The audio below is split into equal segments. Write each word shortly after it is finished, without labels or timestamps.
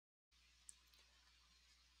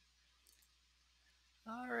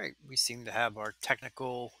All right, we seem to have our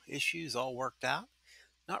technical issues all worked out.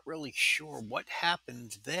 Not really sure what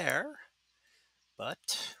happened there,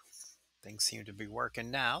 but things seem to be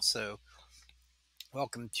working now. So,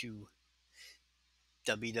 welcome to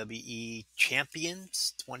WWE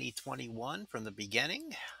Champions 2021 from the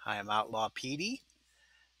beginning. I am Outlaw Petey.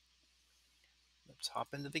 Let's hop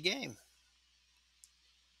into the game.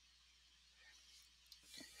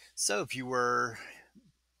 So, if you're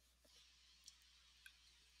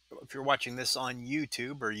watching this on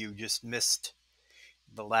YouTube or you just missed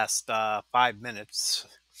the last 5 minutes,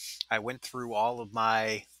 I went through all of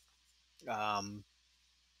my um,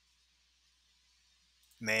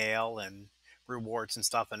 mail and rewards and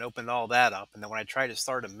stuff and opened all that up. And then when I tried to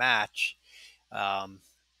start a match, um,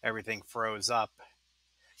 everything froze up.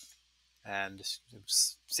 And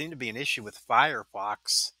seemed to be an issue with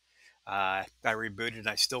Firefox. I rebooted and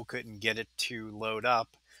I still couldn't get it to load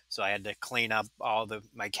up. So I had to clean up all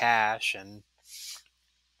my cache and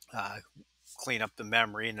uh, clean up the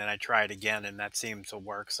memory. And then I tried again and that seemed to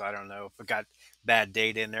work. So I don't know if it got bad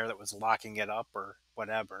data in there that was locking it up or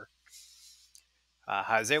whatever.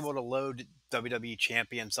 I was able to load WWE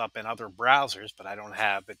Champions up in other browsers, but I don't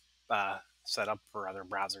have it set up for other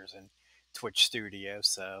browsers in Twitch Studio.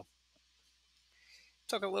 So it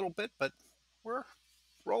took a little bit, but we're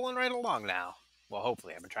rolling right along now. Well,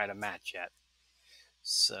 hopefully, I haven't tried a match yet.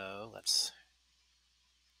 So let's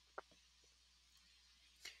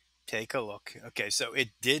take a look. Okay, so it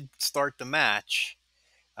did start the match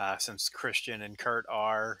since Christian and Kurt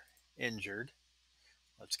are injured.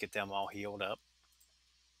 Let's get them all healed up.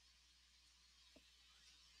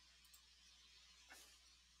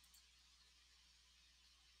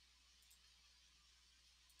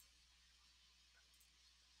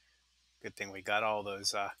 Good thing we got all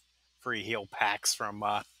those free heal packs from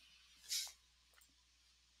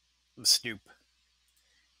the Snoop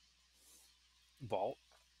vault.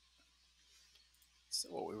 So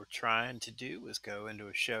what we were trying to do was go into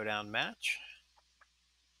a showdown match.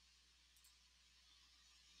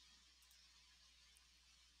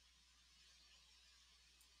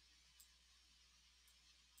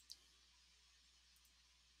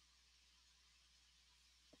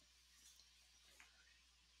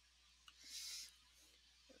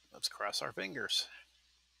 Let's cross our fingers.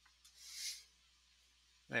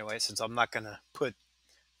 Anyway, since I'm not going to put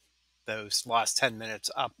those last 10 minutes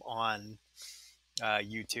up on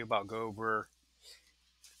YouTube, I'll go over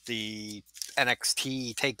the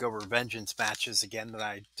NXT TakeOver Vengeance matches again that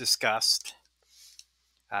I discussed.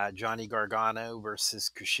 Johnny Gargano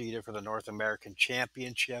versus Kushida for the North American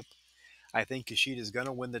Championship. I think Kushida is going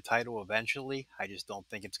to win the title eventually. I just don't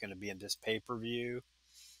think it's going to be in this pay-per-view.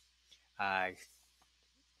 I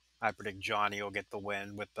predict Johnny will get the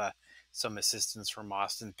win with some assistance from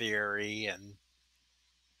Austin Theory and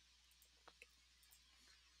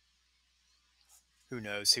who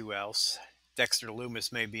knows who else. Dexter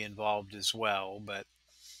Loomis may be involved as well, but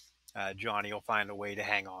Johnny will find a way to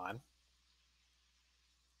hang on.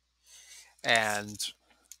 And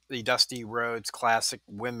the Dusty Rhodes Classic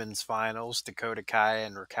Women's Finals, Dakota Kai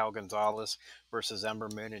and Raquel Gonzalez versus Ember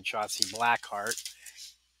Moon and Shotzi Blackheart.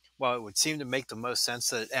 Well, it would seem to make the most sense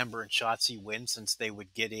that Ember and Shotzi win since they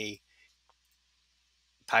would get a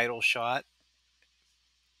title shot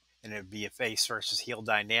and it would be a face versus heel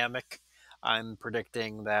dynamic. I'm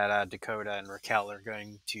predicting that Dakota and Raquel are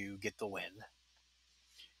going to get the win.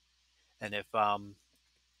 And if Nia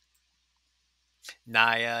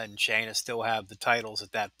and Shayna still have the titles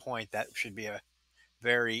at that point, that should be a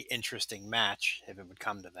very interesting match if it would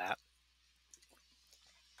come to that.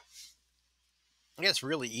 I guess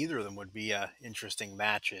really either of them would be interesting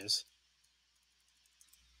matches.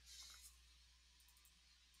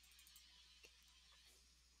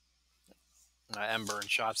 Ember and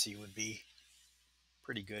Shotzi would be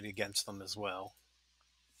pretty good against them as well.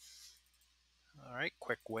 All right,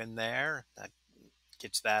 quick win there. That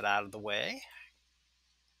gets that out of the way.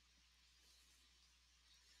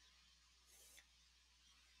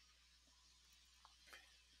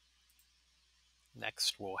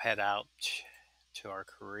 Next, we'll head out to our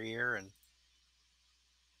career and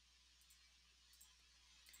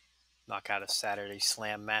knock out a Saturday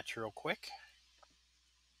Slam match real quick.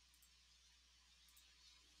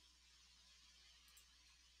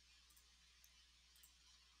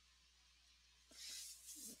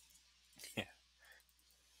 Yeah.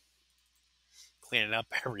 Cleaning up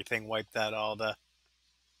everything, wiped out all the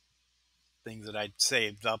things that I'd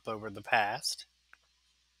saved up over the past.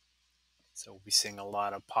 So we'll be seeing a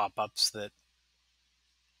lot of pop-ups that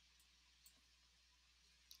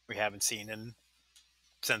we haven't seen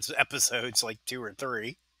since episodes like 2 or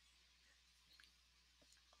 3.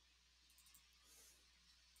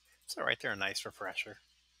 So right there, a nice refresher.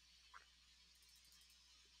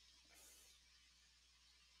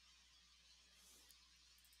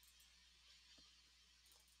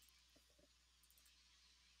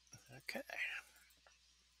 Okay.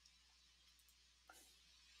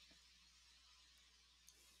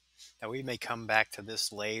 Now we may come back to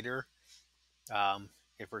this later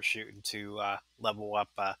if we're shooting to level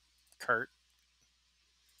up Kurt,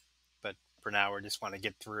 but for now we just want to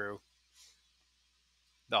get through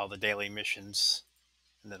all the daily missions,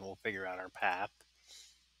 and then we'll figure out our path.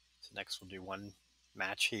 So next we'll do one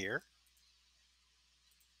match here.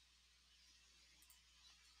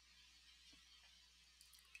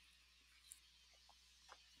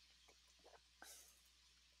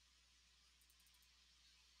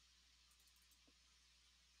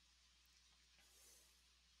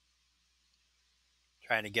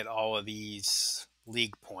 Trying to get all of these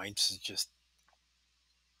league points is just,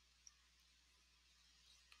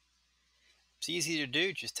 it's easy to do,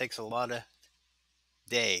 it just takes a lot of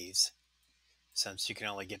days since you can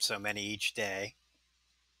only get so many each day.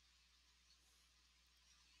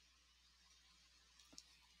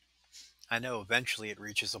 I know eventually it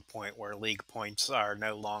reaches a point where league points are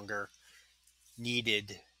no longer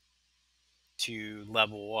needed to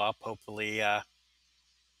level up. Hopefully,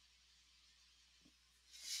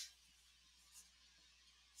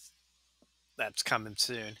 that's coming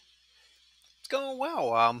soon. It's going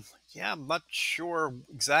well. Yeah, I'm not sure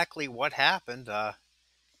exactly what happened.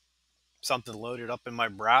 Something loaded up in my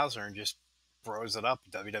browser and just froze it up.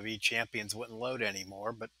 WWE Champions wouldn't load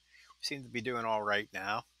anymore, but we seem to be doing all right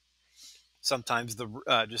now. Sometimes the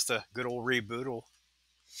just a good old reboot will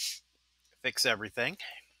fix everything.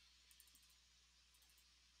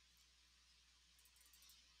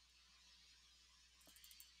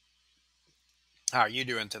 How are you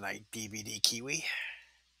doing tonight, DVD Kiwi?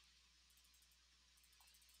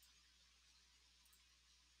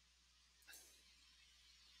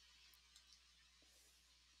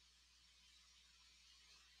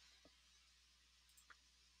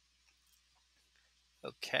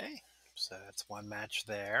 Okay, so that's one match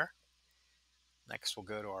there. Next, we'll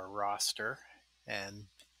go to our roster, and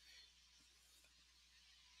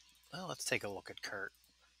well, let's take a look at Kurt.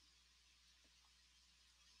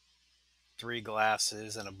 3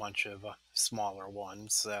 glasses and a bunch of smaller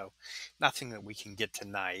ones, so nothing that we can get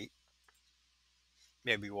tonight.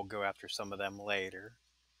 Maybe we'll go after some of them later.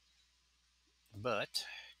 But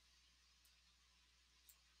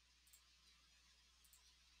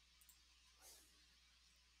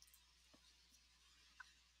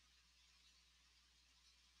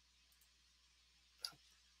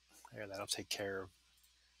there, that'll take care of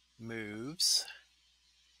moves.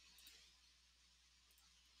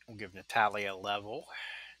 We'll give Natalia a level.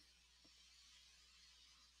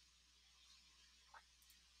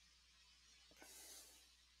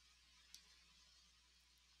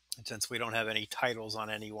 And since we don't have any titles on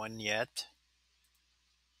anyone yet,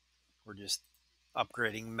 we're just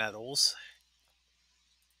upgrading medals.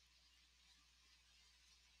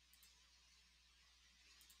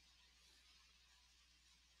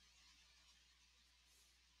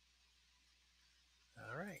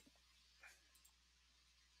 All right.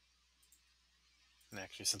 And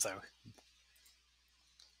actually, since I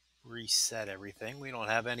reset everything, we don't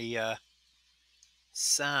have any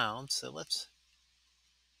sound, so let's.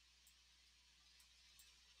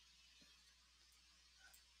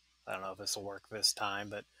 I don't know if this will work this time,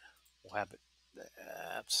 but we'll have it.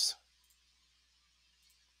 That's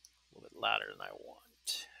a little bit louder than I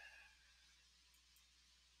want.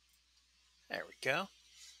 There we go.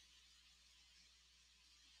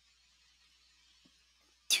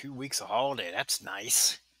 2 weeks of holiday. That's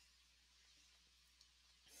nice.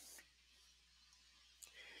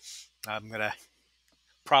 I'm going to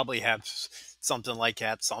probably have something like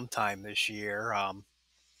that sometime this year.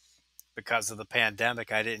 Because of the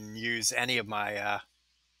pandemic, I didn't use any of my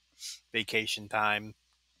vacation time,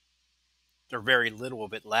 or very little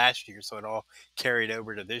of it last year. So it all carried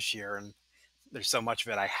over to this year. And there's so much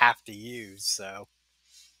of it I have to use. So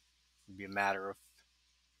it'd be a matter of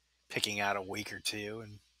picking out a week or two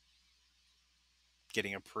and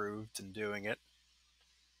getting approved and doing it.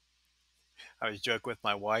 I was joking with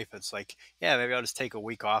my wife. It's like, yeah, maybe I'll just take a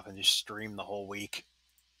week off and just stream the whole week.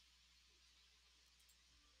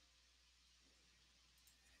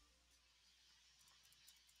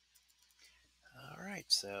 All right,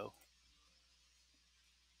 so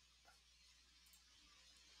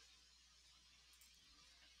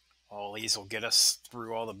all these will get us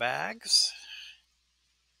through all the bags.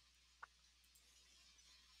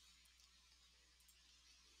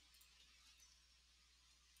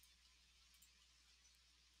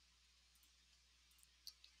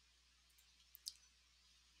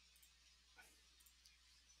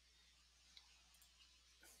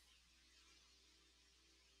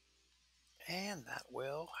 And that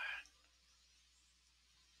will.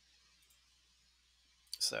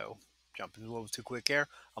 So, jumping a little too quick here.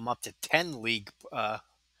 I'm up to 10 league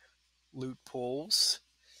loot pools.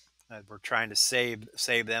 We're trying to save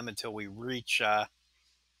them until we reach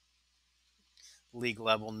league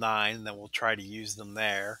level 9, and then we'll try to use them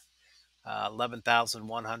there.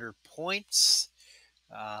 11,100 points.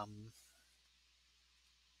 Um,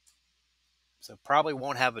 so probably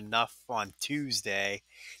won't have enough on Tuesday.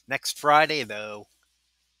 Next Friday, though,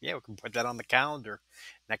 yeah, we can put that on the calendar.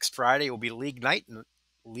 Next Friday will be League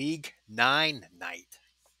 9 night.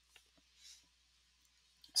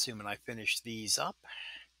 Assuming I finish these up,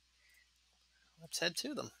 let's head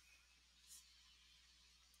to them.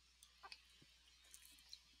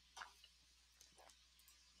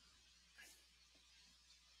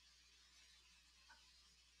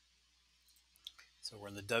 So we're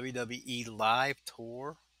in the WWE Live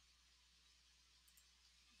Tour.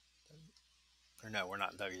 Or no, we're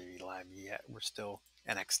not WWE Live yet. We're still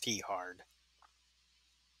NXT Hard.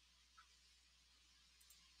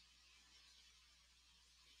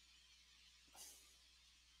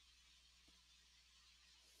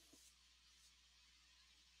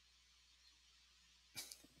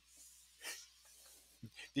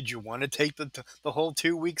 Did you want to take the whole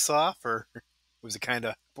 2 weeks off, or was it kind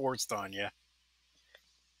of forced on you?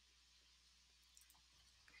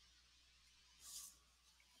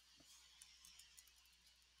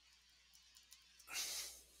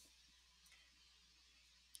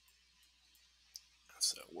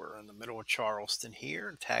 So we're in the middle of Charleston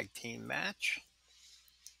here, tag team match.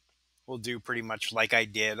 We'll do pretty much like I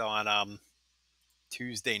did on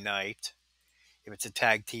Tuesday night. If it's a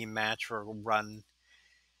tag team match, we'll run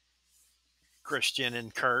Christian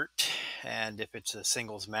and Kurt, and if it's a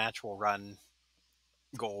singles match, we'll run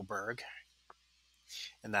Goldberg,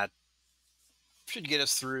 and that should get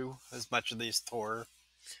us through as much of this tour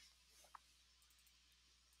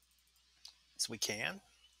as we can.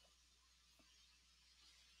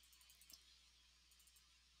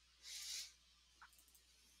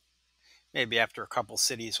 Maybe after a couple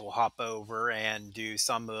cities, we'll hop over and do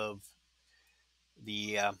some of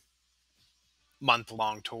the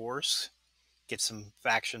month-long tours, get some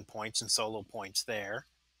faction points and solo points there.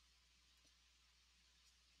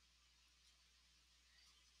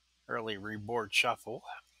 Early reboard shuffle.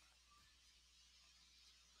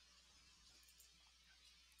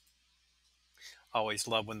 Always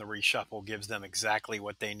love when the reshuffle gives them exactly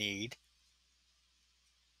what they need.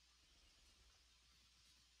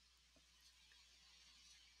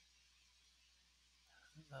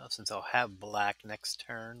 Since I'll have black next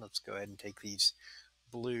turn, let's go ahead and take these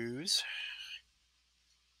blues.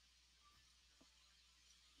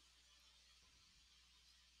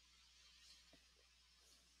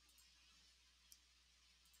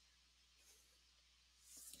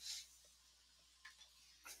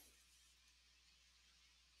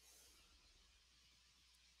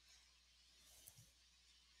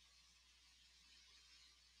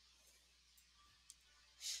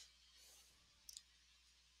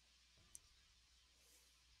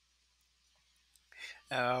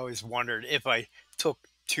 I always wondered if I took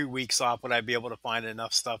 2 weeks off, would I be able to find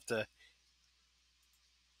enough stuff to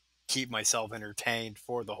keep myself entertained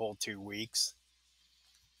for the whole 2 weeks?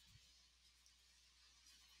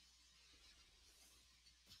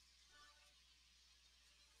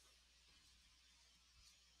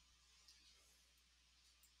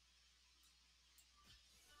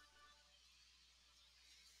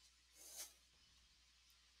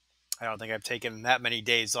 I don't think I've taken that many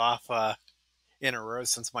days off in a row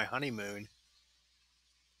since my honeymoon.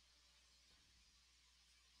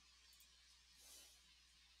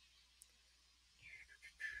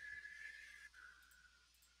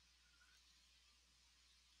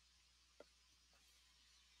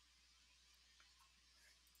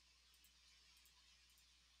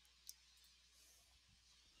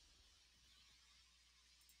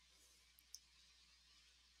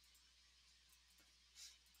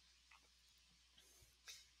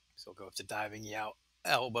 So I'll go up to diving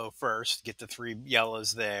elbow first, get the 3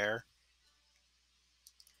 yellows there.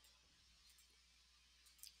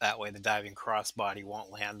 That way the diving crossbody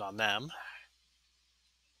won't land on them.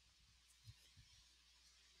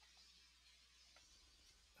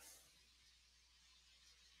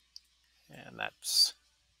 And that's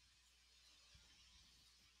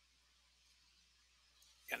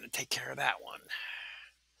going to take care of that one.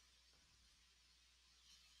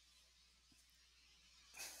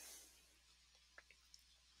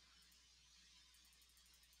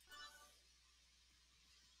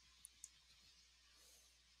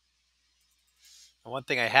 And one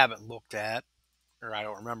thing I haven't looked at or I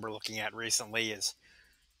don't remember looking at recently, is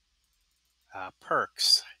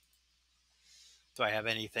perks. Do I have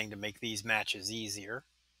anything to make these matches easier?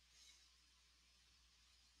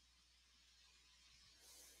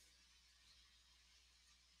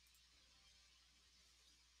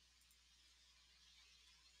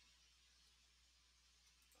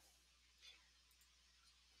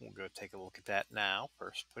 We'll go take a look at that now.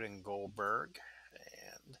 First, put in Goldberg.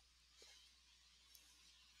 And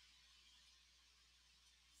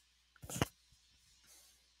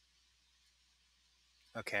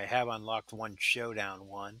okay, I have unlocked one Showdown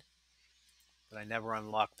one, but I never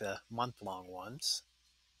unlocked the month-long ones.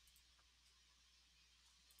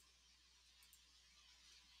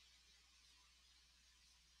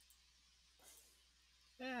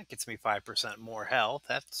 Yeah, it gets me 5% more health.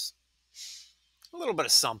 That's a little bit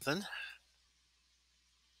of something.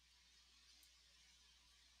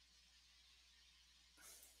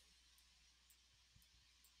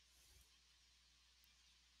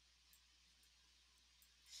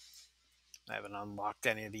 I haven't unlocked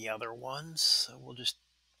any of the other ones, so we'll just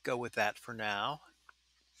go with that for now.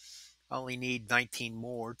 I only need 19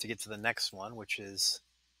 more to get to the next one, which is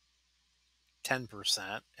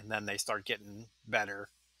 10%, and then they start getting better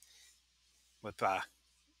with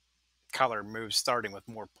color moves starting with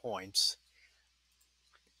more points.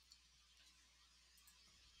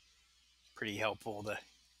 Pretty helpful to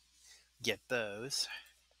get those.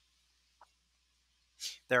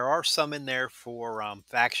 There are some in there for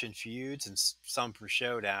faction feuds and some for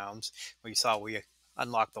showdowns. We saw we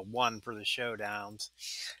unlocked the one for the showdowns.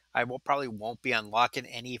 I will probably won't be unlocking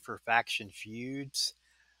any for faction feuds.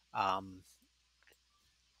 Um,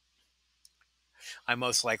 I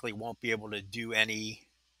most likely won't be able to do any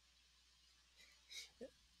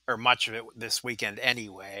or much of it this weekend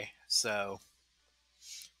anyway. So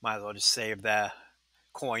might as well just save the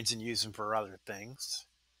coins and use them for other things.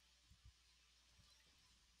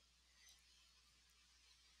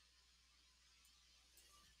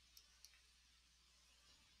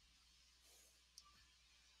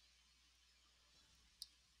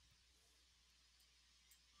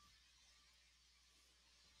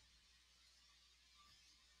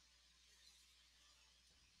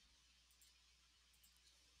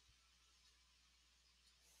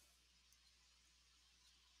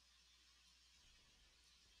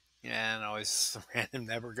 Yeah, and always random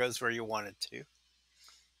never goes where you want it to.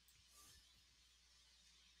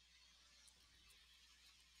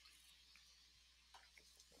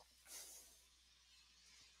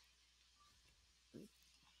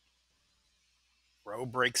 Row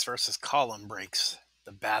breaks versus column breaks.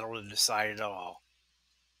 The battle to decide it all.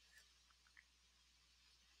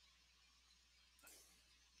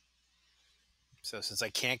 So since I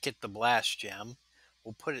can't get the blast gem,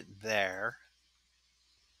 we'll put it there.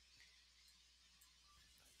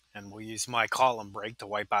 And we'll use my column break to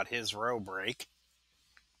wipe out his row break.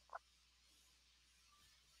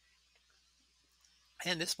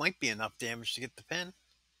 And this might be enough damage to get the pin.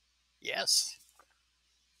 Yes.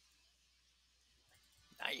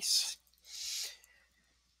 Nice.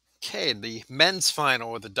 Okay, the men's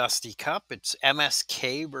final of the Dusty Cup. It's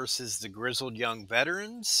MSK versus the Grizzled Young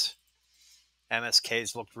Veterans.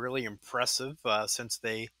 MSK's looked really impressive since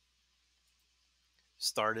they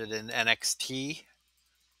started in NXT,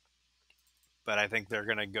 but I think they're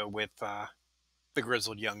going to go with the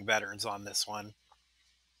Grizzled Young Veterans on this one.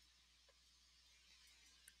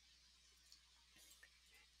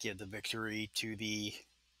 Give the victory to the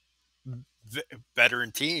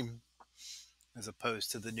veteran team as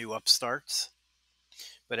opposed to the new upstarts.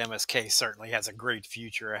 But MSK certainly has a great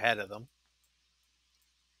future ahead of them.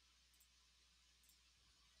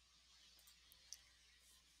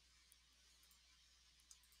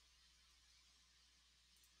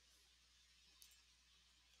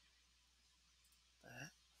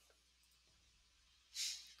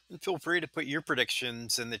 And feel free to put your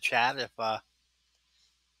predictions in the chat if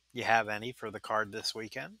you have any for the card this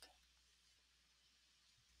weekend.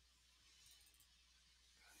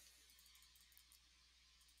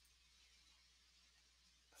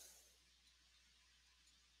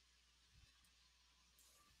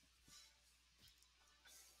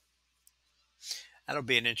 That'll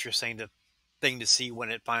be an interesting thing to see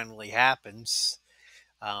when it finally happens.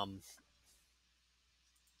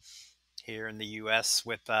 Here in the U.S.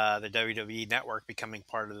 with the WWE Network becoming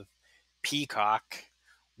part of Peacock,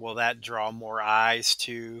 will that draw more eyes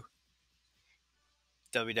to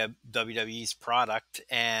WWE's product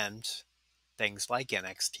and things like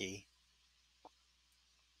NXT?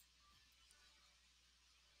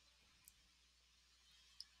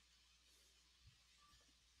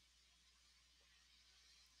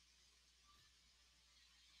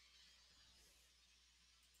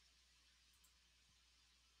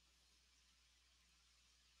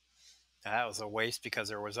 That was a waste because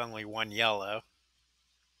there was only one yellow.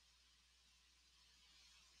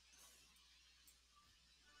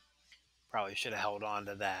 Probably should have held on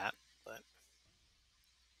to that. But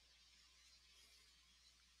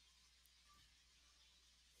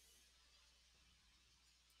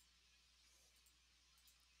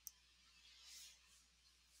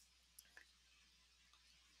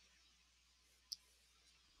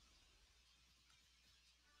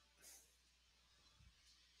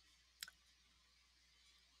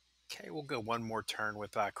okay, we'll go one more turn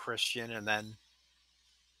with Christian and then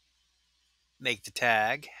make the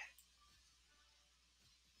tag.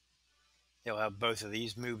 He'll have both of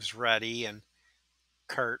these moves ready, and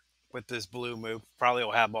Kurt with this blue move probably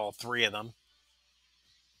will have all three of them.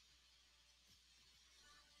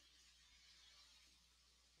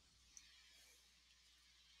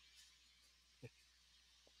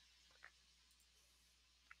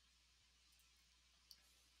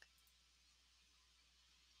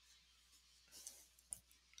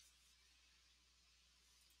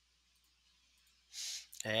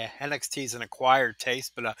 Yeah, NXT is an acquired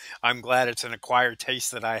taste, but I'm glad it's an acquired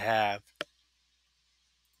taste that I have.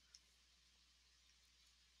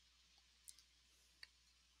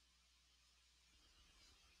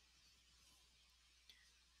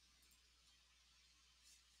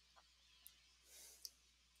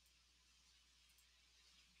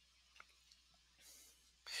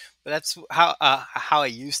 But that's how I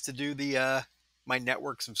used to do the my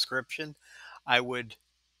network subscription. I would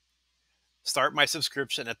start my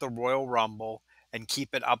subscription at the Royal Rumble and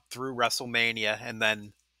keep it up through WrestleMania, and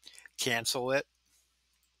then cancel it.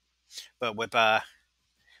 But with the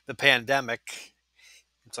pandemic,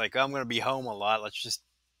 it's like, oh, I'm going to be home a lot. Let's just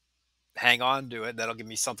hang on to it. That'll give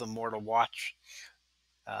me something more to watch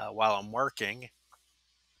while I'm working.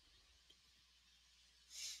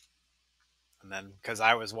 And then because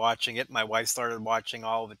I was watching it, my wife started watching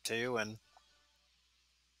all of it too. And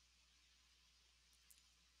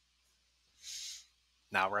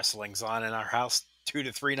now wrestling's on in our house 2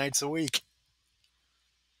 to 3 nights a week.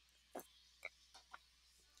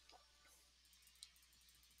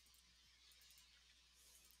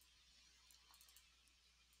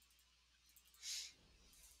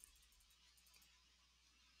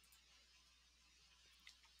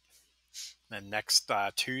 And next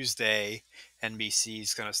Tuesday, NBC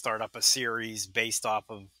is going to start up a series based off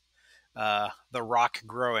of The Rock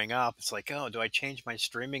growing up. It's like, oh, do I change my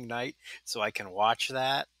streaming night so I can watch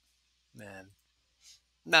that? And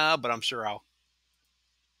no, but I'm sure I'll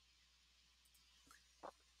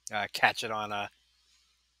catch it on a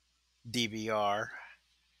DVR.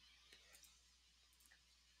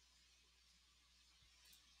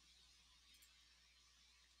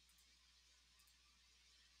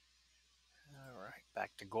 All right,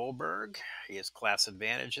 back to Goldberg. He has class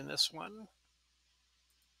advantage in this one.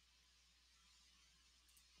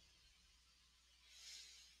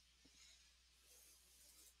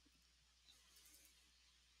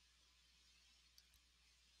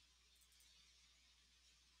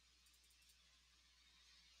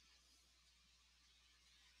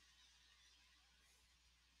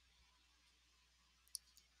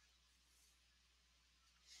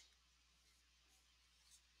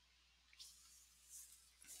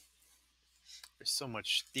 There's so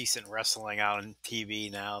much decent wrestling out on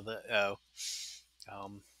TV now that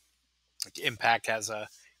um, Impact has a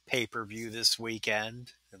pay-per-view this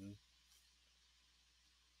weekend, and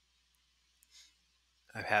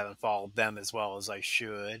I haven't followed them as well as I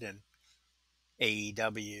should. And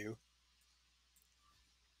AEW.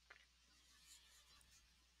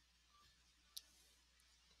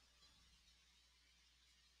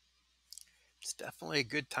 It's definitely a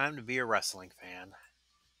good time to be a wrestling fan.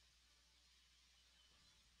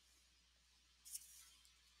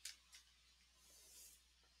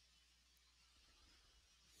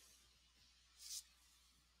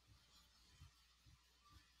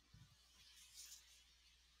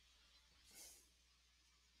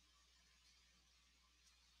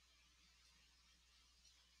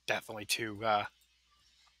 Definitely two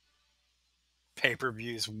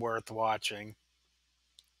pay-per-views worth watching.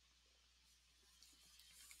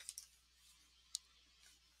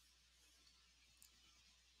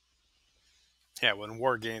 Yeah, when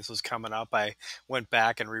War Games was coming up, I went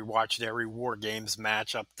back and rewatched every War Games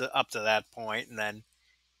match up to that point, and then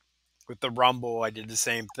with the Rumble, I did the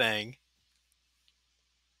same thing.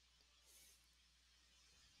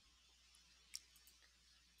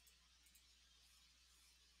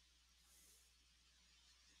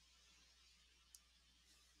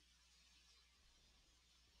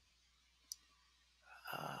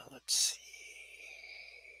 Let's see.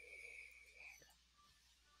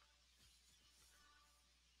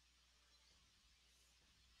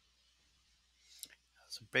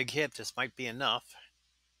 It's a big hit. This might be enough.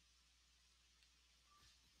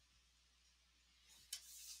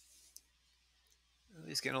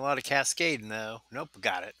 He's getting a lot of cascading, though. Nope,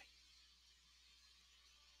 got it.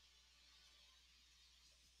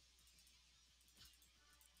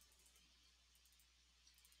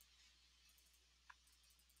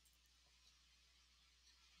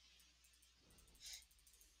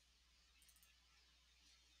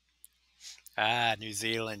 Ah, New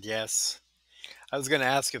Zealand, yes. I was going to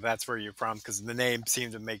ask if that's where you're from because the name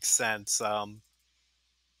seemed to make sense.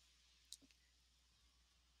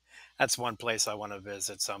 That's one place I want to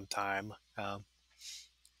visit sometime. My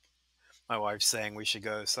wife's saying we should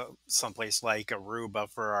go someplace like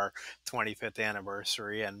Aruba for our 25th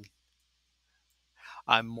anniversary, and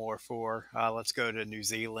I'm more for let's go to New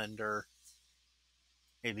Zealand or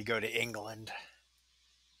maybe go to England.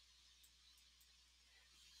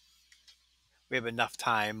 We have enough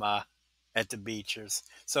time at the beach. There's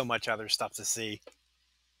so much other stuff to see.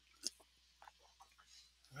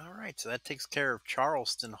 All right, so that takes care of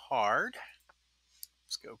Charleston hard.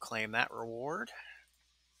 Let's go claim that reward.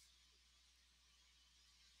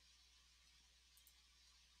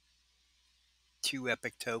 2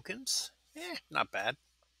 epic tokens. Not bad.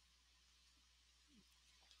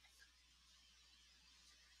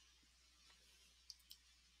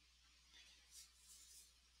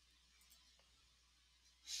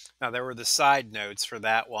 Now, there were the side notes for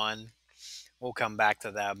that one. We'll come back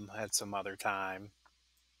to them at some other time.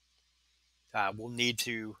 We'll need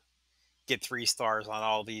to get 3 stars on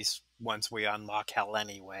all these once we unlock hell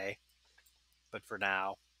anyway. But for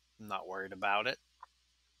now, I'm not worried about it.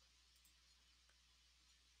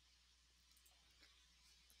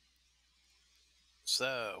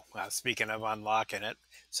 So, speaking of unlocking it,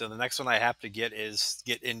 so the next one I have to get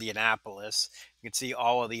Indianapolis. You can see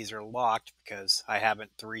all of these are locked because I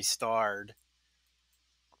haven't 3-starred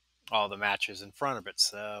all the matches in front of it.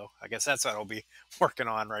 So I guess that's what I'll be working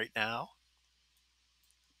on right now.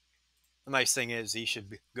 The nice thing is he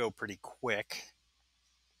should go pretty quick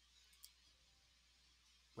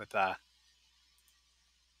with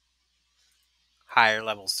higher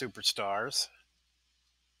level superstars.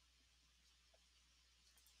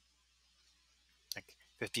 Like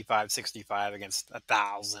 55, 65 against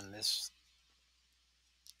 1,000. This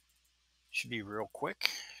should be real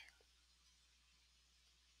quick.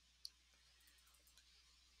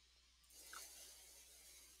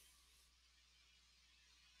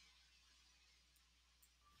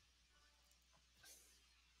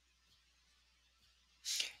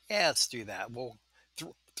 Yeah, let's do that. We'll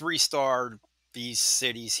 3-star these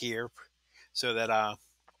cities here so that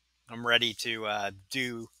I'm ready to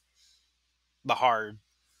do the hard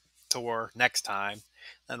tour next time.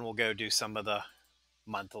 Then we'll go do some of the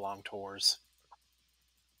month-long tours.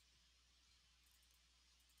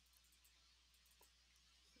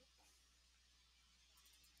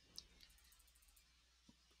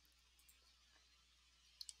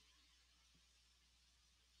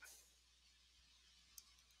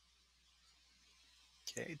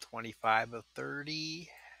 Okay, 25 of 30.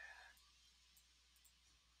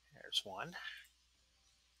 There's one.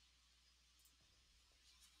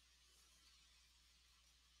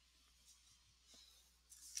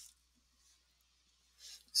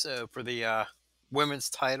 So for the women's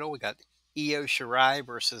title, we got Io Shirai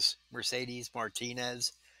versus Mercedes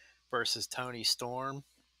Martinez versus Tony Storm.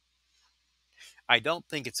 I don't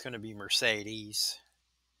think it's going to be Mercedes.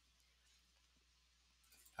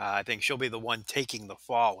 I think she'll be the one taking the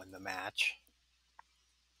fall in the match.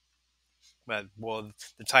 But will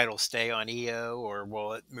the title stay on Io or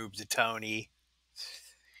will it move to Tony?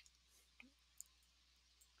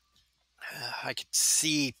 I could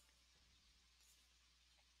see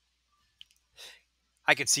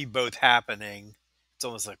both happening. It's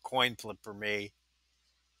almost a coin flip for me.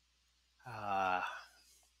 Uh,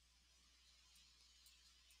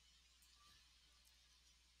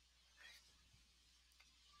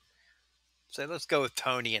 so let's go with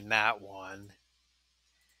Tony in that one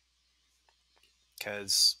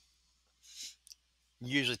because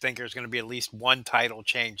you usually think there's going to be at least one title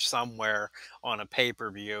change somewhere on a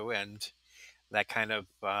pay-per-view, and that kind of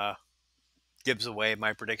gives away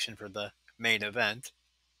my prediction for the main event.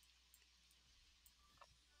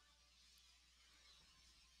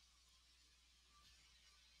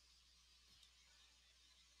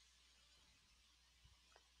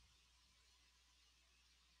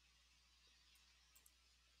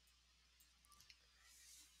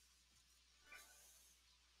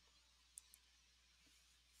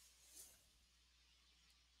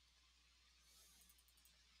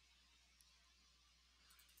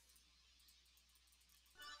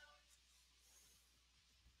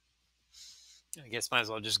 I guess might as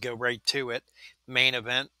well just go right to it. Main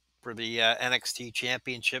event for the NXT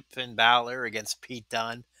Championship: Finn Balor against Pete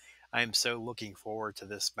Dunne. I am so looking forward to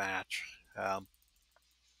this match.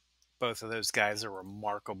 Both of those guys are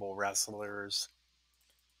remarkable wrestlers.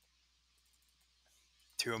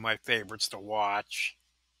 Two of my favorites to watch.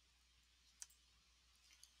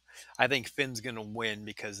 I think Finn's going to win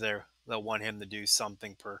because they'll want him to do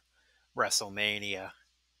something for WrestleMania.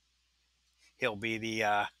 He'll be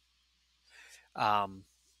the um,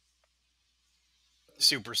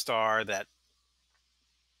 superstar that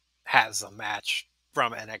has a match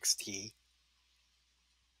from NXT.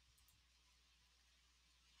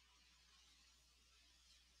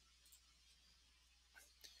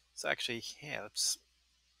 So actually, yeah, let's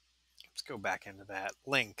go back into that.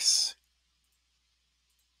 Links.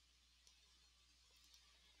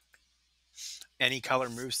 Any color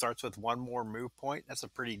move starts with one more move point. That's a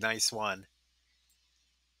pretty nice one.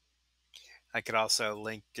 I could also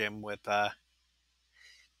link him with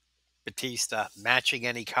Batista. Matching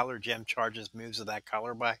any color gem charges moves of that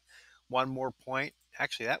color by one more point.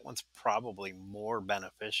 Actually, that one's probably more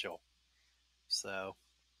beneficial. So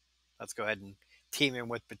let's go ahead and team him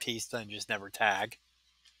with Batista and just never tag.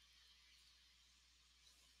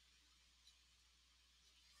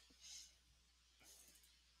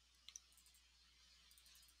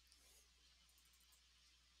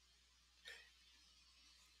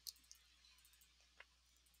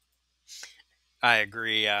 I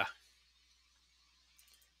agree.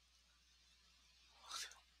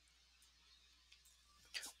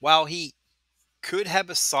 While he could have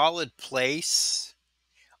a solid place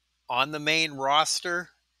on the main roster,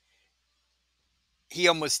 he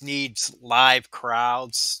almost needs live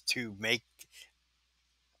crowds to make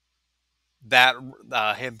that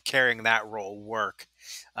him carrying that role work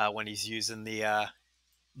when he's using the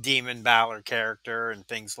Demon Balor character and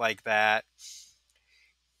things like that.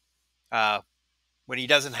 Uh, when he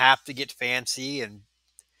doesn't have to get fancy and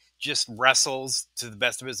just wrestles to the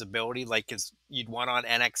best of his ability, like you'd want on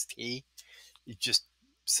NXT, he's just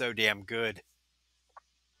so damn good.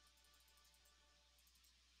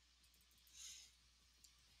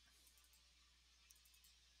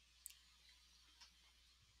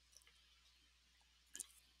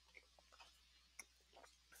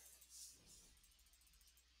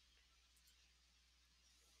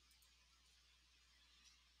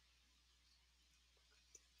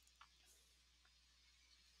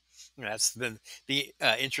 That's been the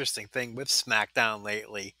interesting thing with SmackDown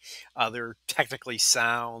lately. They're technically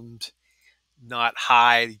sound, not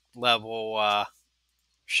high level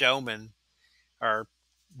showmen are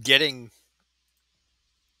getting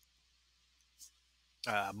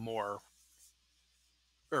more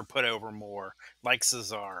or put over more, like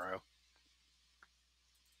Cesaro.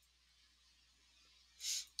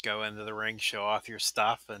 Go into the ring, show off your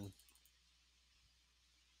stuff, and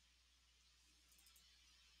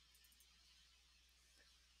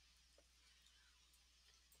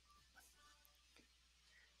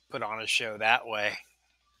put on a show that way.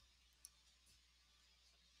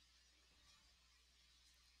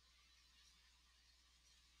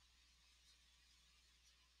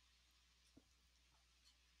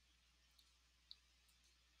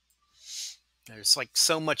 There's like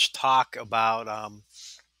so much talk about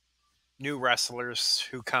new wrestlers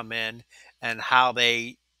who come in and how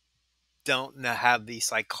they don't have the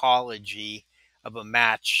psychology of a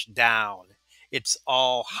match down. It's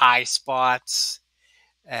all high spots,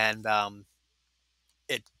 and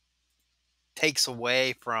it takes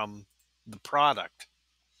away from the product.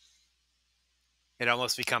 It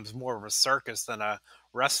almost becomes more of a circus than a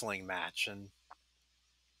wrestling match. And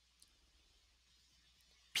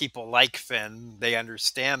people like Finn, they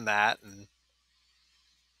understand that and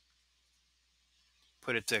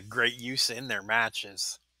put it to great use in their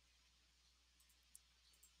matches.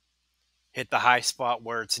 Hit the high spot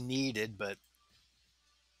where it's needed, but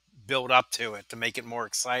build up to it to make it more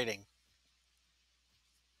exciting.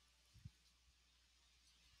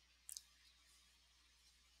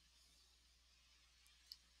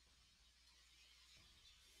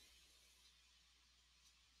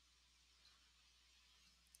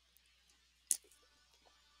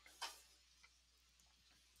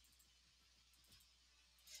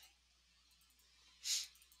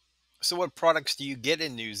 So, what products do you get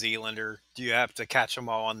in New Zealand, or do you have to catch them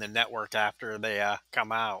all on the network after they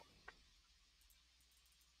come out?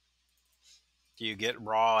 Do you get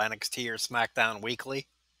Raw, NXT, or SmackDown weekly?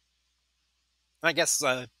 I guess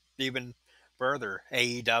even further,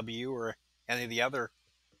 AEW or any of the other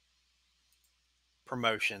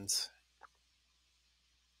promotions.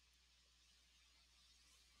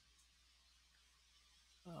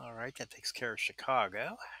 All right, that takes care of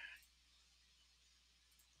Chicago.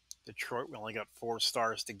 Detroit, we only got 4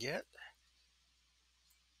 stars to get.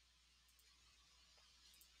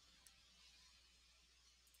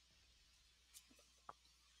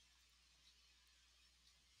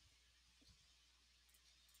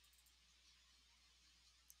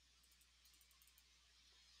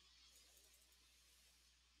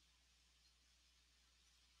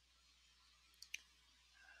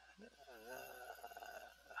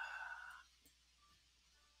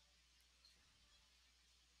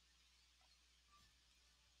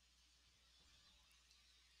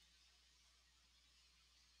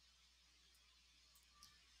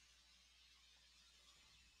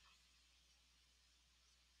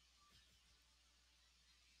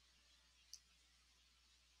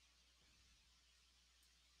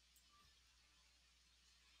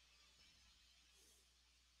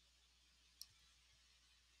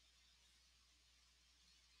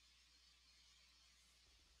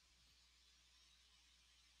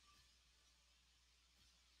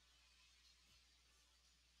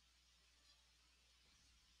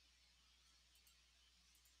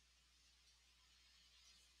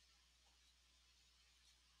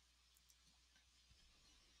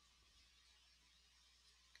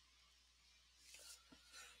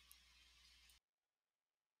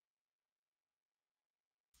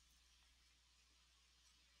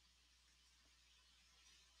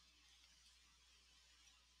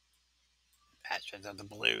 Patches of the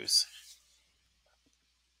Blues.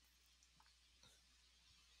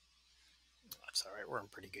 That's all right. We're in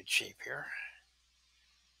pretty good shape here.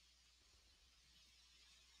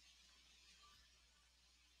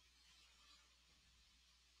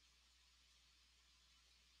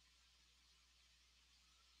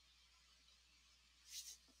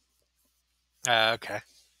 Okay.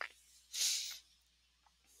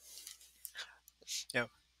 You know,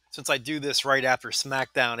 since I do this right after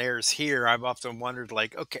SmackDown airs here, I've often wondered,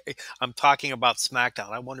 like, okay, I'm talking about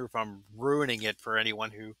SmackDown. I wonder if I'm ruining it for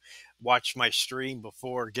anyone who watched my stream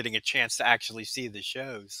before getting a chance to actually see the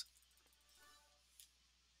shows.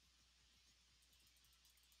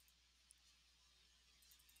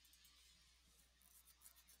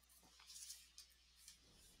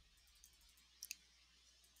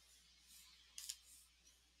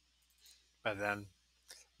 But then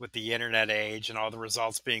with the internet age and all the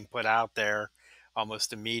results being put out there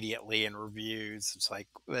almost immediately in reviews, it's like,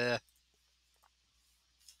 eh.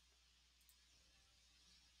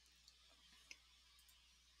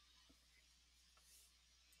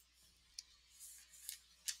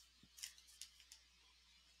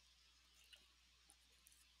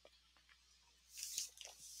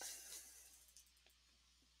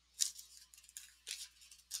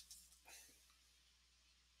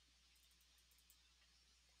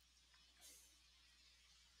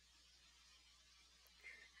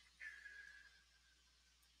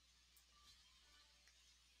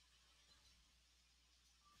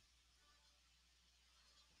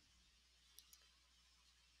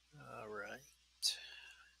 All right.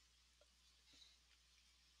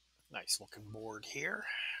 Nice looking board here.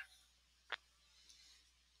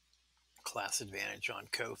 Class advantage on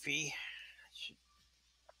Kofi.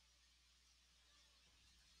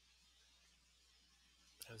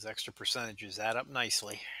 Those extra percentages add up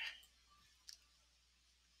nicely.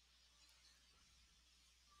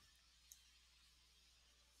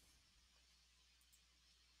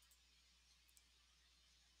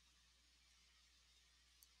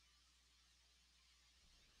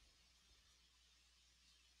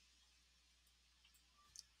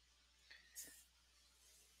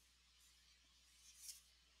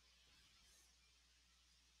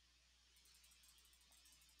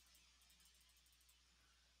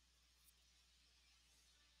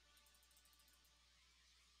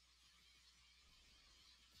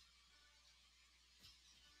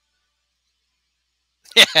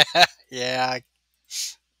 Yeah,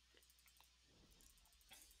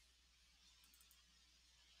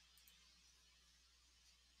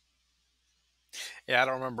 yeah. I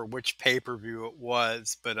don't remember which pay per view it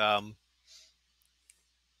was, but I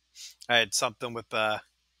had something with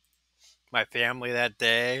my family that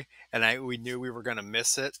day, and we knew we were going to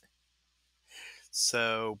miss it.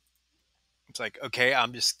 So it's like, okay,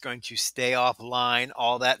 I'm just going to stay offline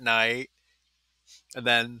all that night, and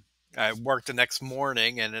then I worked the next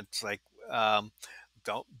morning, and it's like, um,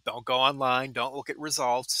 don't go online, don't look at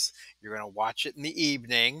results. You're going to watch it in the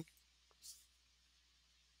evening.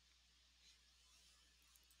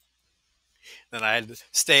 Then I had to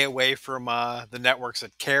stay away from the networks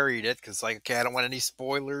that carried it because, like, okay, I don't want any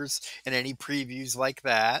spoilers and any previews like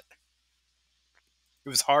that. It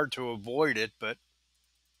was hard to avoid it, but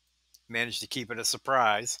managed to keep it a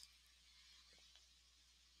surprise.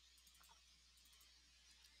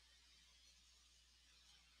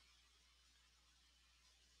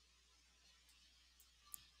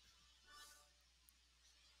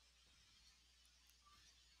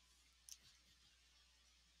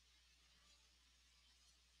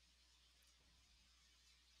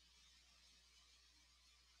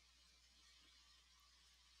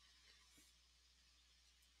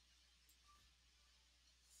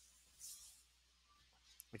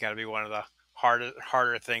 It got to be one of the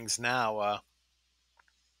harder things now.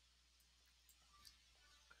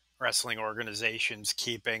 Wrestling organizations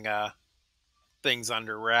keeping things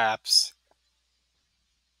under wraps.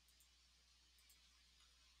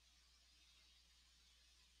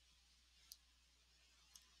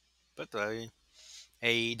 But the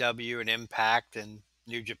AEW and Impact and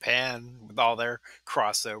New Japan, with all their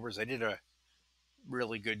crossovers, they did a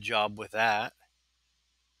really good job with that.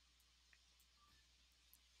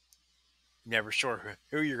 Never sure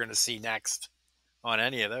who you're going to see next on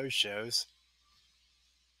any of those shows.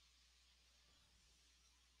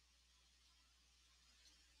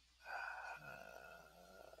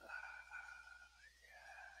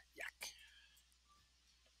 Yuck.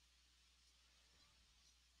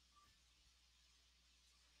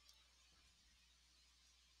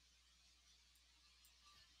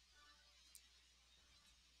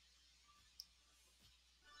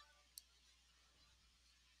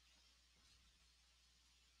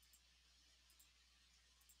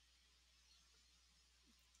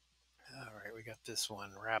 All right, we got this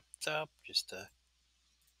one wrapped up. Just to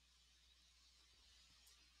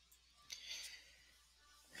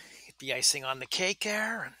get the icing on the cake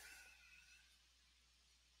there.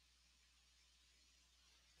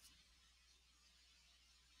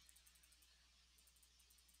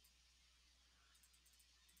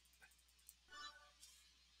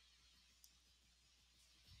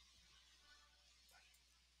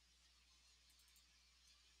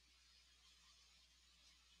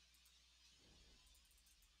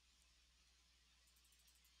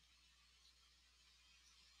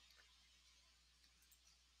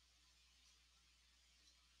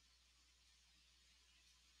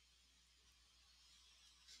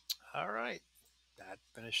 All right, that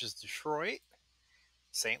finishes Detroit.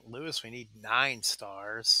 St. Louis, we need 9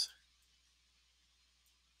 stars.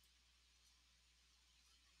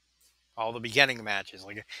 All the beginning matches,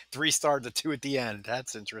 like 3 stars to 2 at the end.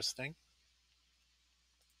 That's interesting.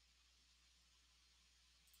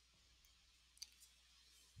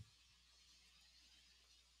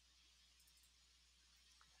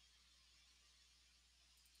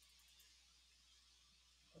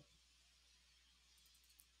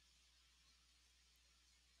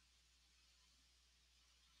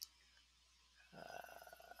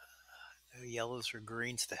 No yellows or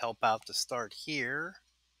greens to help out the start here.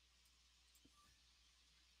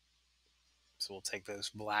 So we'll take those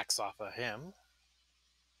blacks off of him.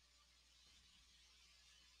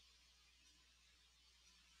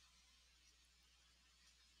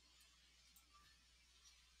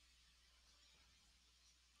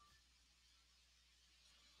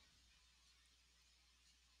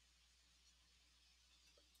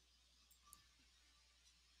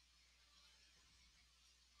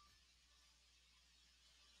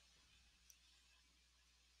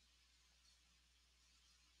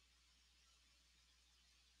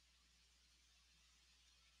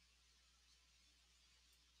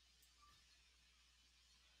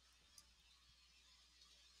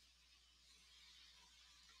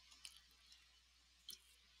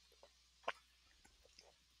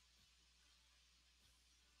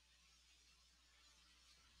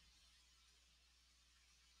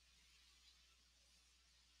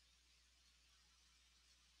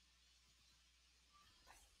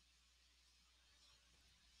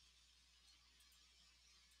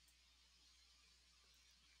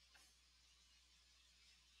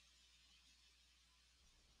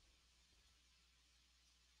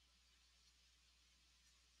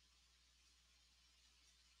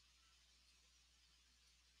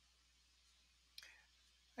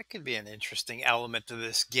 That could be an interesting element to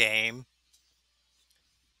this game.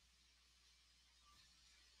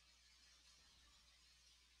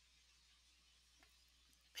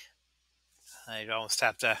 I'd almost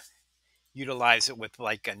have to utilize it with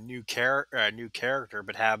like a new character,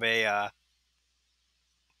 but have a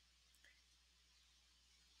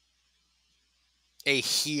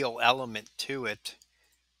heel element to it,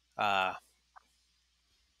 uh,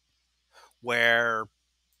 where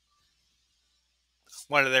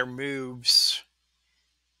one of their moves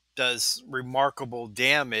does remarkable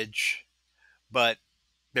damage, but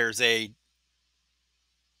there's a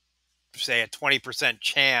say a 20%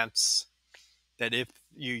 chance that if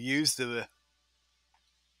you use the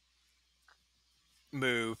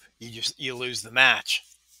move, you lose the match.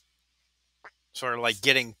 Sort of like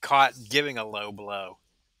getting caught giving a low blow.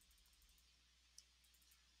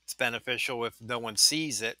 It's beneficial if no one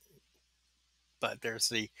sees it, but there's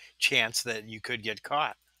the chance that you could get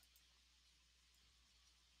caught.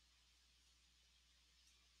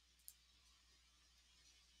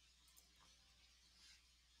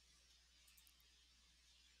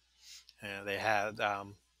 They had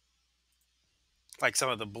like some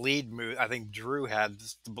of the bleed move. I think Drew had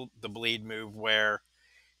the bleed move where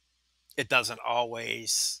it doesn't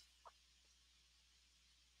always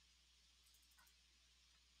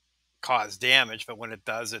cause damage, but when it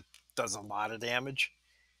does a lot of damage.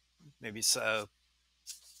 Maybe so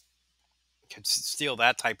could steal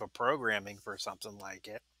that type of programming for something like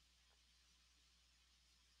it.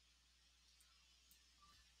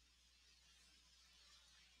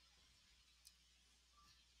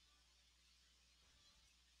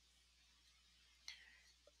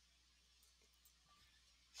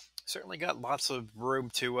 Certainly got lots of room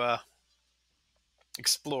to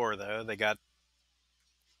explore, though. They got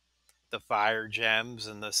the fire gems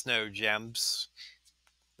and the snow gems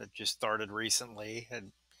that just started recently,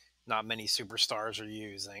 and not many superstars are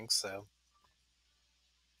using. So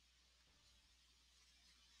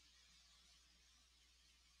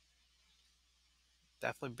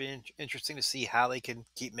definitely be interesting to see how they can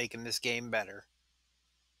keep making this game better.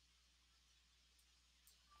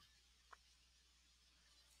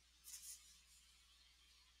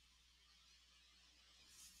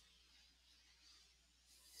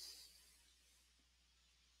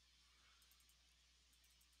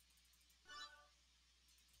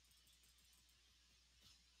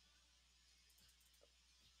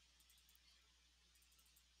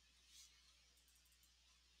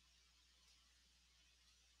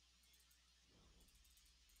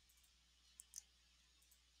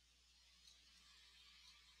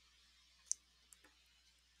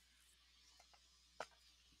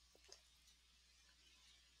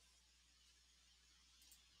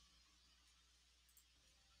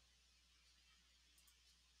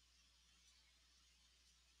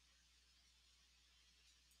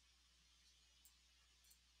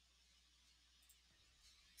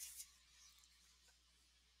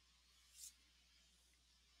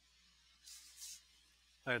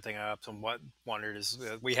 Another thing I often wondered is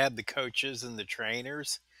we had the coaches and the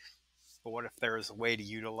trainers, but what if there was a way to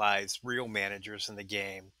utilize real managers in the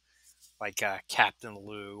game, like Captain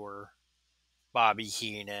Lou or Bobby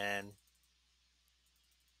Heenan?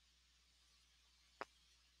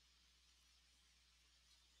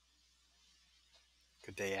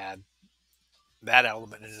 Could they add that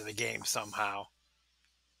element into the game somehow?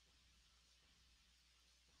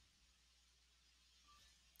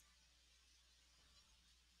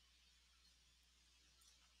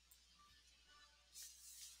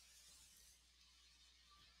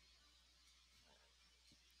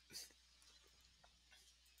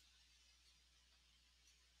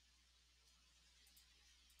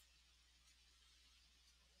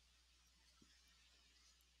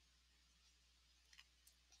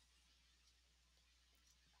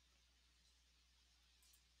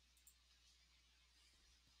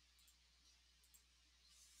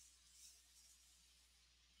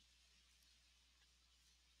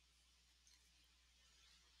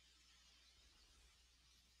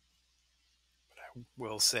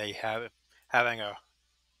 Will say having a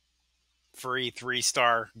free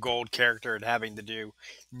 3-star gold character and having to do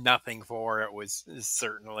nothing for it was is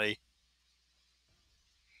certainly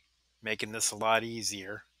making this a lot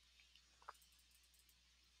easier.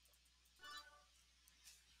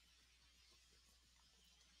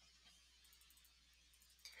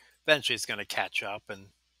 Eventually, it's going to catch up, and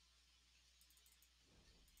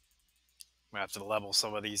we have to level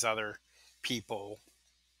some of these other people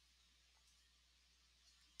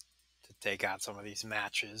to take out some of these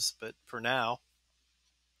matches. But for now,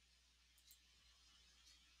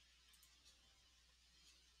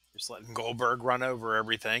 just letting Goldberg run over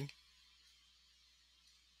everything.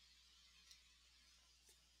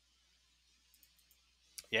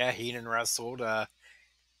 Yeah, Heenan wrestled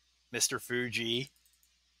Mr. Fuji.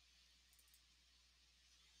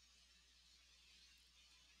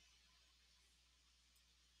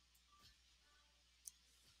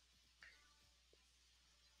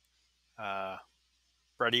 Uh,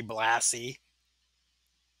 Freddie Blassie.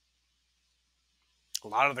 A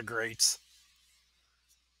lot of the greats.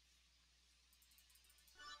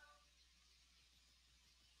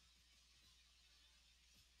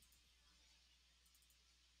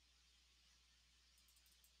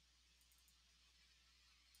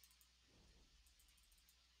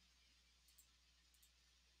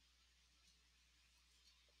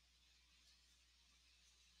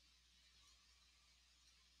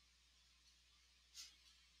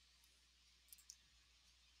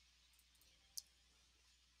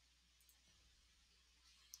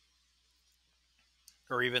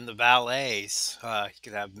 or even the valets. You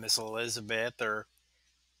could have Miss Elizabeth or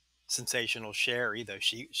Sensational Sherry, though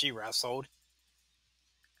she wrestled.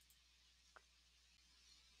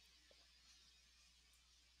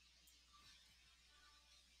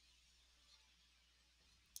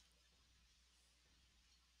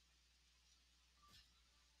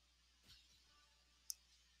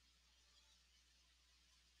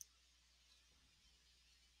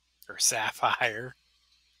 Or Sapphire.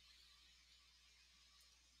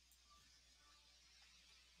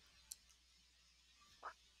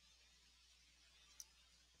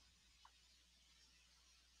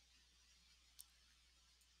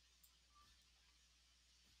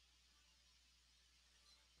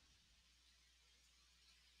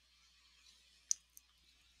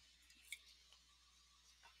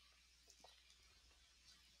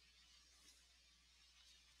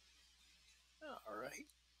 All right.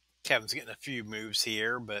 Kevin's getting a few moves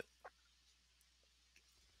here, but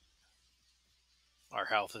our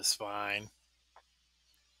health is fine.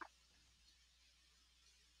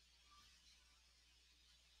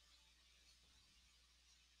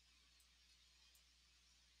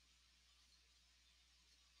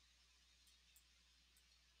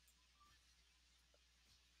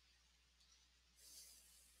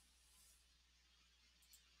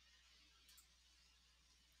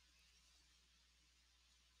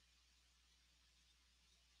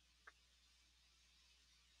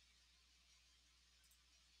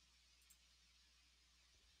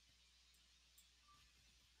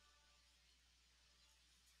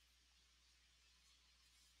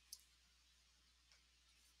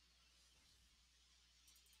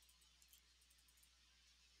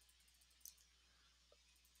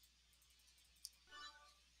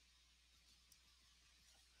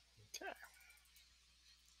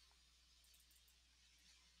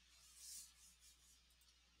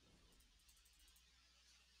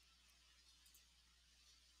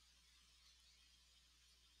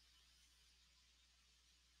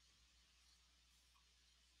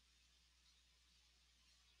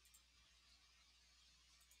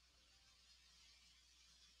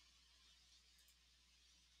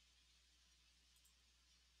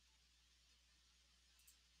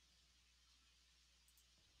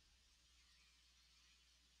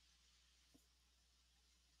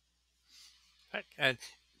 Okay. And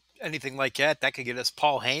anything like that could get us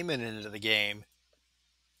Paul Heyman into the game.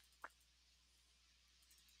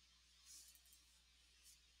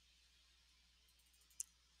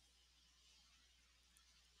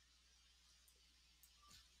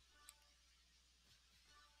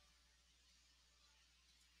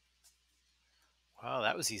 Wow,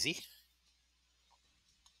 that was easy.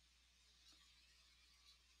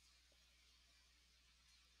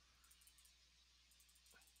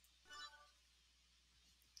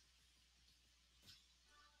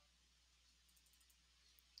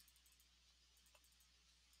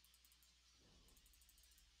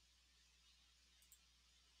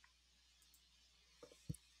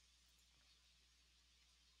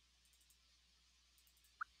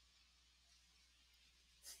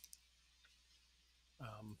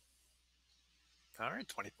 Um, all right,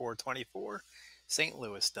 24-24. St.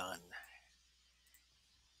 Louis done.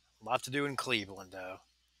 A lot to do in Cleveland, though.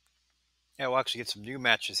 Yeah, we'll actually get some new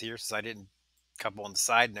matches here since I didn't. A couple on the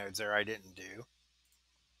side notes there I didn't do.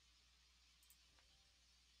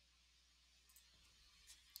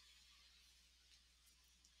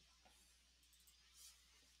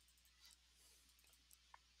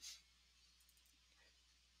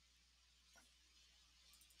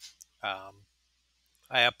 Um,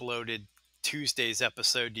 I uploaded Tuesday's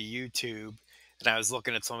episode to YouTube, and I was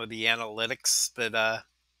looking at some of the analytics that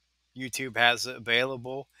YouTube has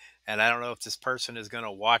available. And I don't know if this person is going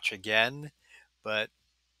to watch again, but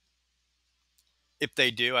if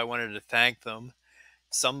they do, I wanted to thank them.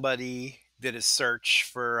 Somebody did a search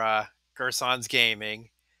for Gerson's Gaming,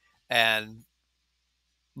 and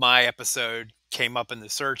my episode came up in the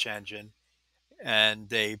search engine, and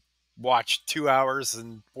they watched 2 hours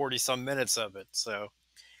and 40 some minutes of it. So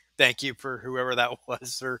thank you for whoever that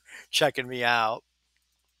was for checking me out.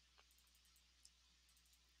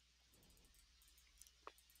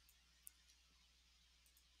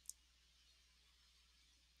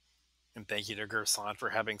 And thank you to Gerson for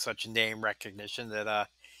having such name recognition that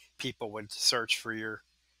people would search for your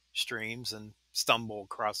streams and stumble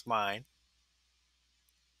across mine.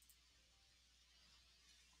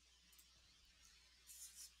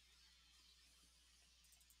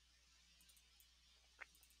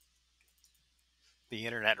 The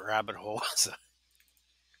internet rabbit hole is a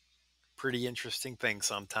pretty interesting thing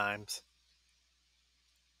sometimes.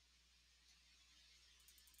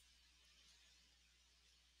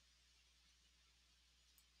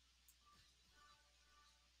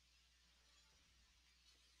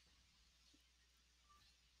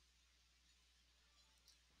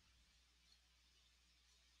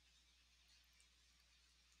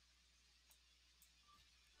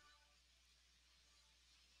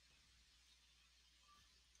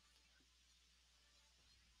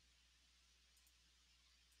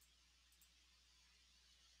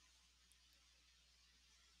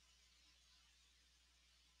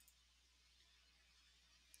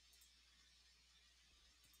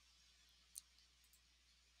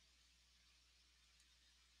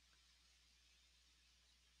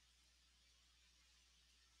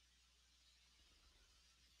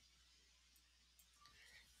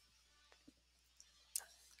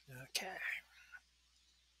 Okay.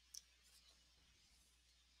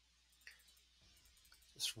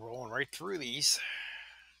 Just rolling right through these.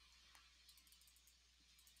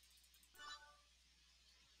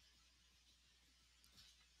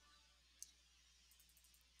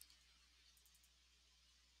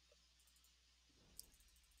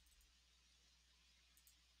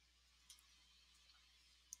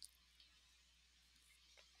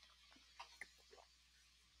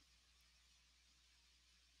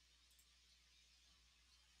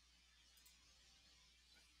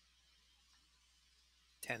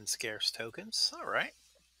 Ten scarce tokens. All right.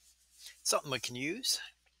 Something we can use.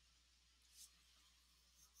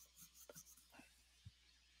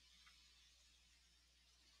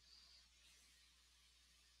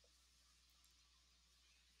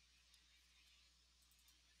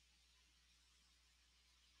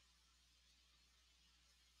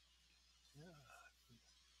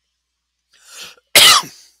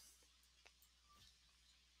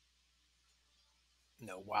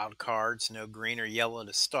 No wild cards, no green or yellow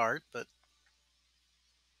to start, but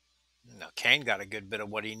no, Kane got a good bit of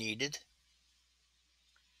what he needed.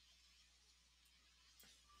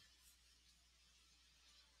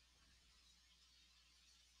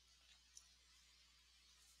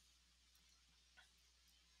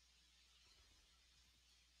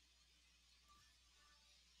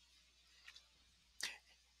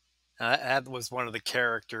 That was one of the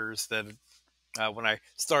characters that when I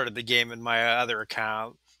started the game in my other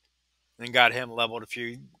account and got him leveled a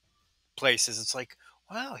few places, it's like,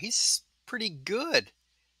 wow, he's pretty good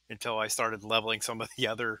until I started leveling some of the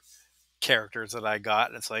other characters that I got.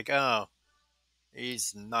 And it's like, oh,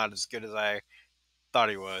 he's not as good as I thought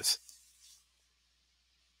he was.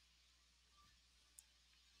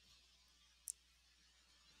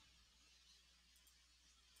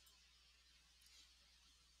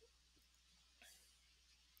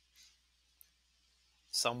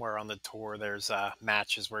 Somewhere on the tour, there's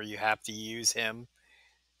matches where you have to use him,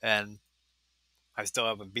 and I still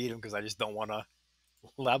haven't beat him because I just don't want to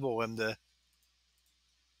level him to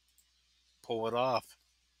pull it off.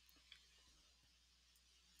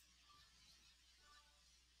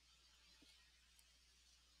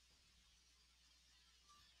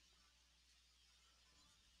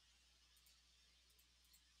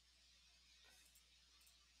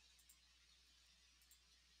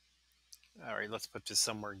 All right, let's put this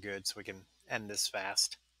somewhere good so we can end this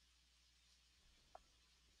fast.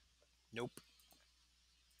 Nope.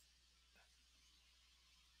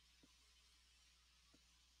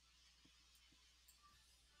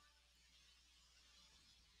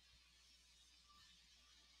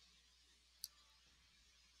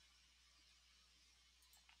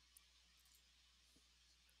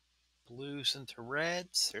 Blues into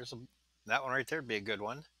reds. There's that one right there would be a good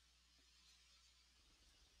one.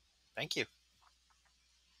 Thank you.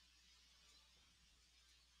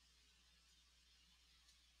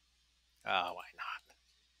 Oh, why not?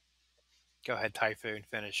 Go ahead, Typhoon.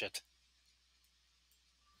 Finish it.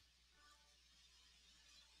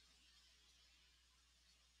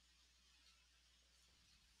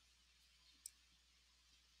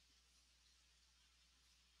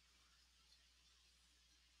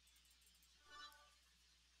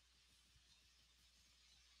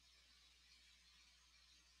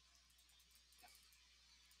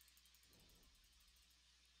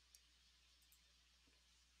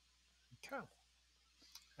 Okay.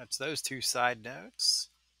 That's those two side notes.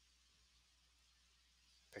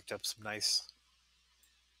 Picked up some nice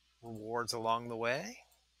rewards along the way.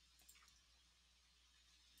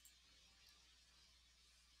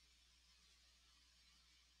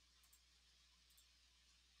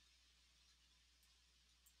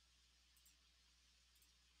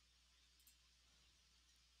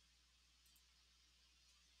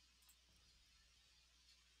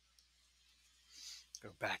 Go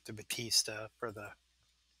back to Batista for the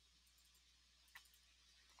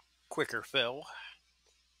quicker fill.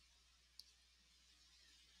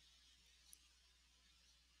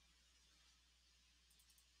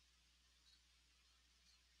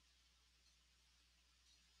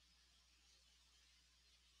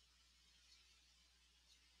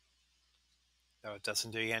 No, it doesn't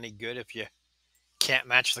do you any good if you can't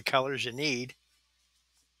match the colors you need.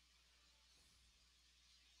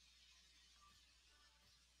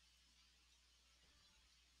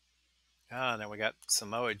 Ah, and then we got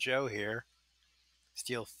Samoa Joe here.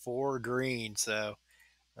 Steal 4 green, so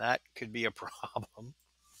that could be a problem.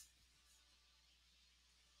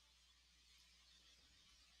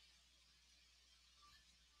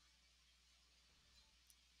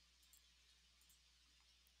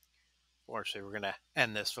 Fortunately, we're going to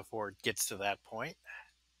end this before it gets to that point.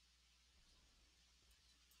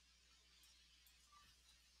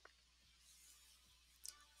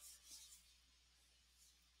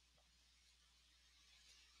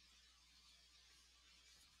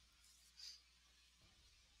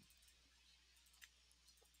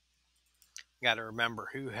 Got to remember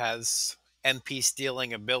who has MP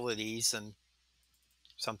stealing abilities and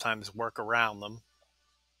sometimes work around them.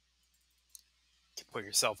 You put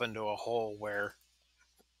yourself into a hole where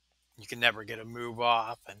you can never get a move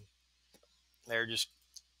off, and they're just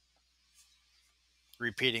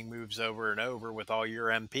repeating moves over and over with all your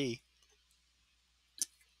MP.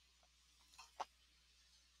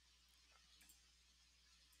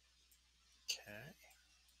 Okay.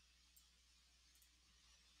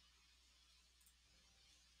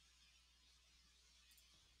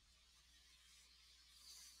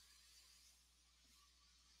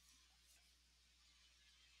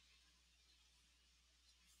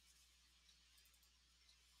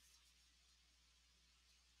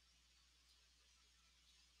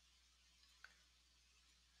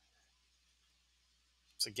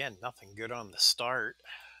 So again, nothing good on the start.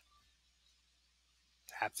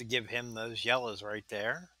 Have to give him those yellows right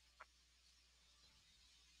there.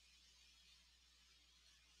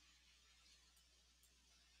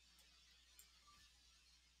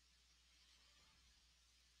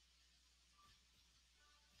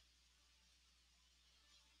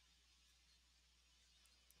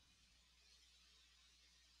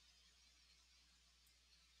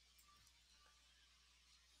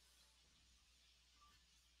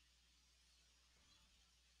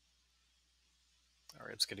 All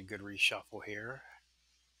right, let's get a good reshuffle here.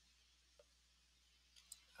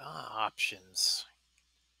 Options.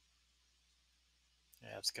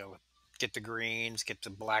 Yeah, let's go with get the greens, get the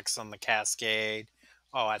blacks on the cascade.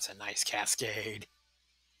 Oh, that's a nice cascade.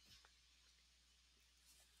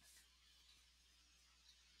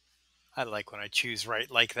 I like when I choose right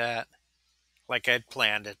like that, like I'd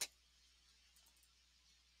planned it.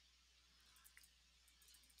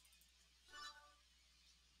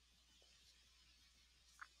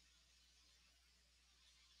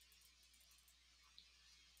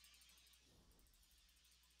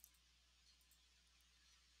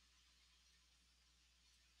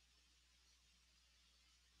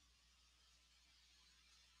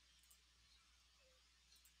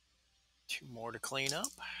 Two more to clean up.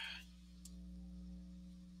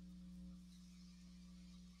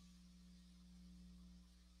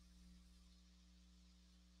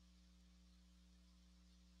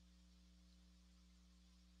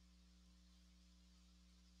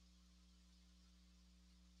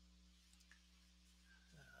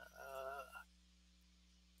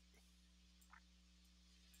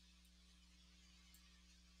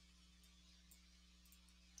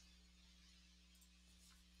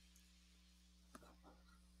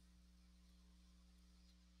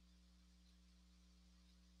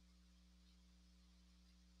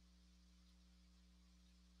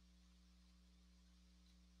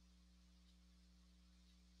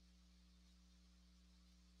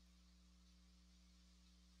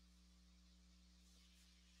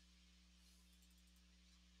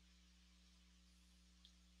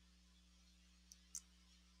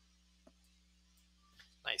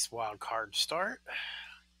 Nice wild card start.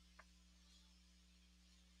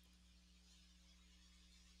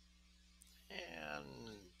 And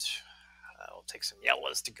I'll take some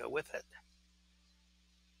yellows to go with it.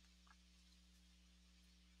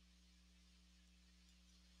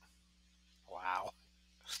 Wow.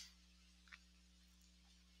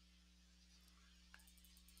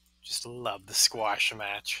 Just love the squash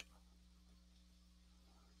match.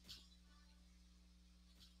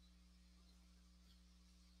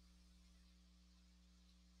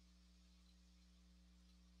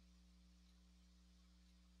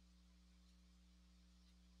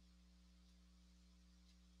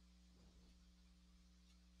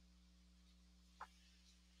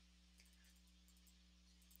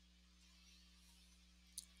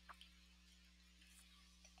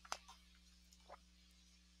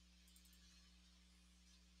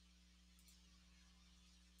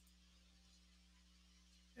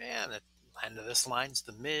 And at the end of this line's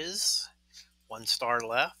the Miz. 1 star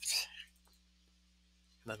left.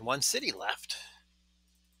 And then 1 city left.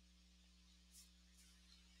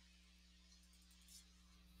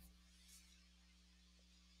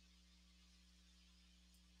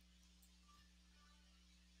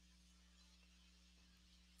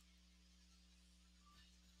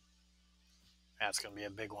 That's going to be a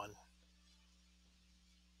big one.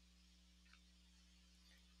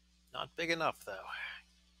 Not big enough, though.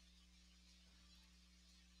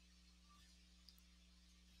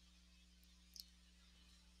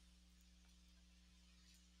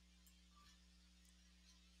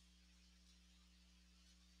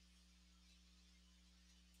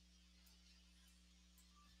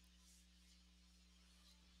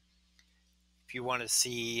 If you want to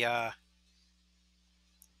see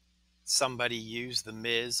somebody used the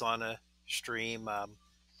Miz on a stream.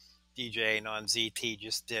 DJ on ZT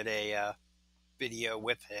just did a video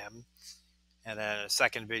with him, and then a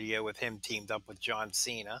second video with him teamed up with John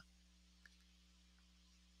Cena.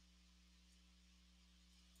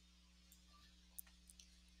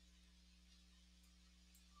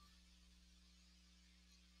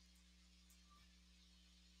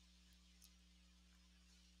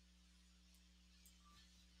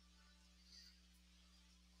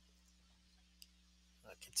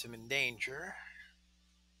 That gets him in danger.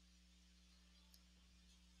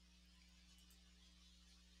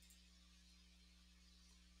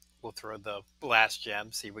 We'll throw the blast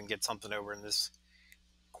gem, see if we can get something over in this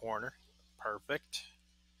corner. Perfect.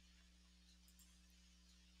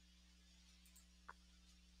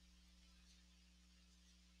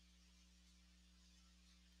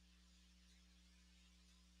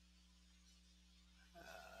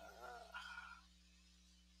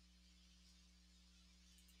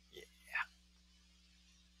 Yeah.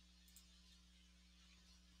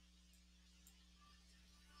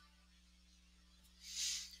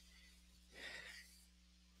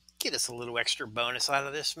 Get us a little extra bonus out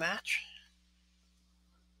of this match.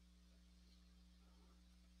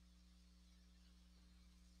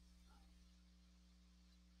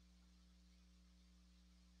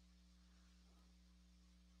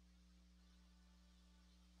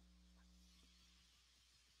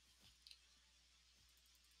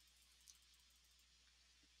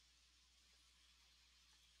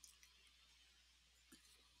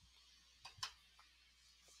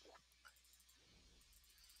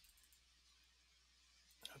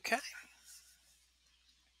 Okay.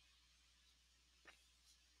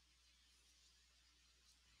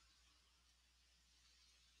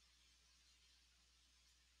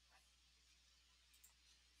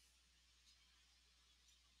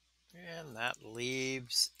 And that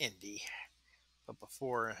leaves Indy. But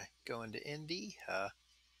before I go into Indy,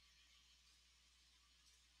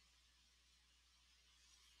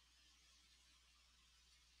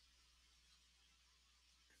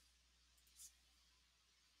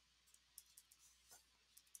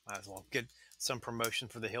 might as well get some promotion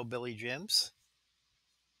for the Hillbilly Gyms.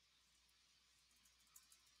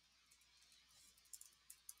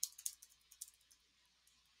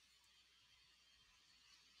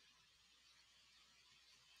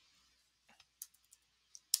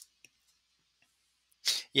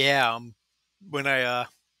 Yeah, when I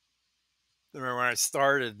remember when I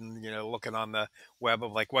started and looking on the web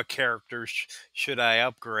of like what characters should I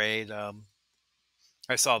upgrade,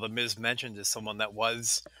 I saw the Miz mentioned as someone that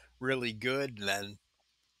was really good, and then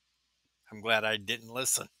I'm glad I didn't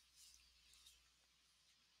listen.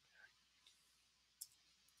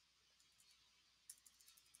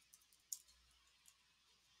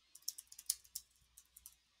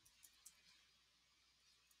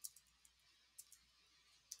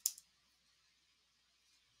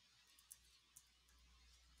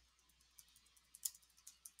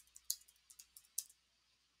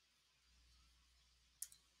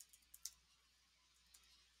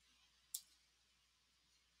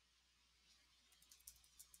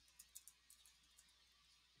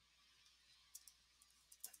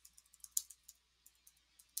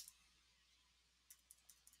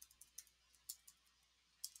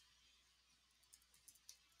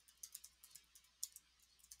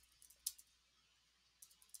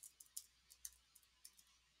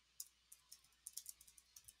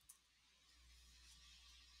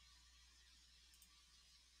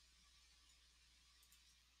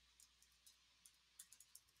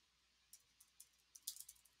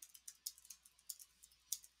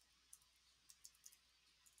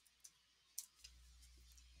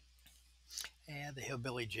 And the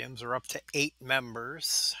Hillbilly Gyms are up to 8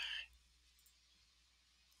 members.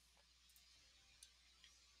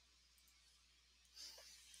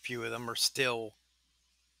 A few of them are still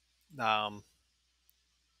um,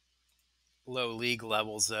 low league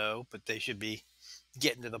levels, though, but they should be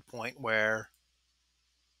getting to the point where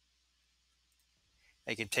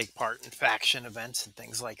they can take part in faction events and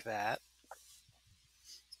things like that.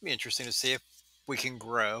 It'll be interesting to see if we can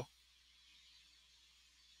grow.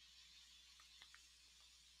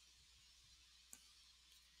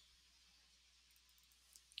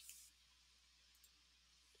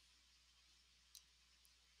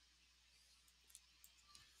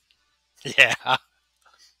 Yeah.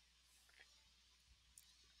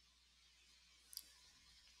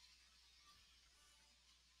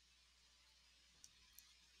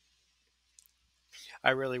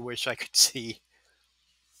 I really wish I could see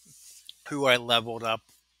who I leveled up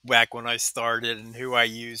back when I started and who I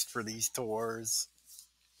used for these tours.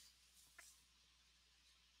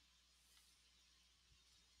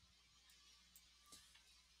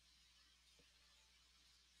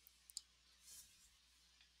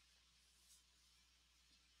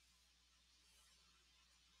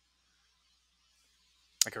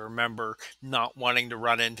 I can remember not wanting to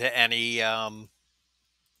run into any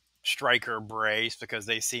striker brace because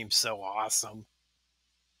they seem so awesome.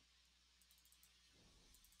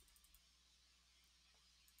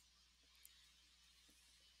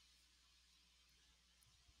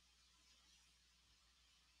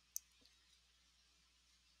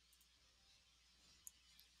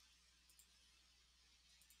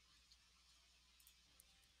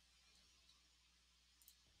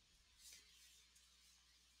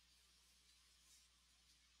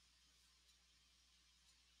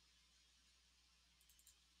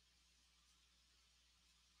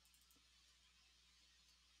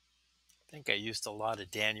 I think I used a lot of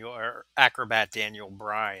Daniel or Acrobat Daniel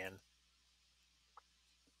Bryan.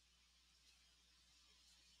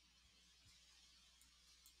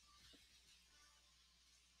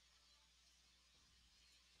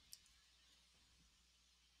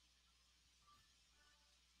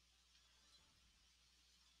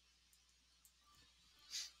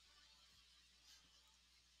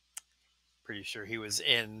 Pretty sure he was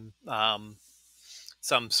in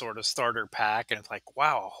some sort of starter pack, and it's like,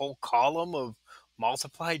 wow, a whole column of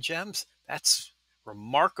multiply gems. That's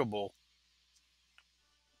remarkable.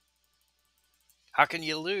 How can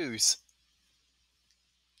you lose?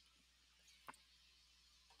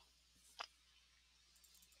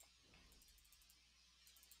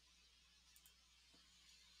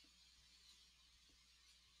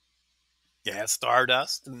 Yeah,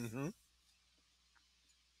 Stardust.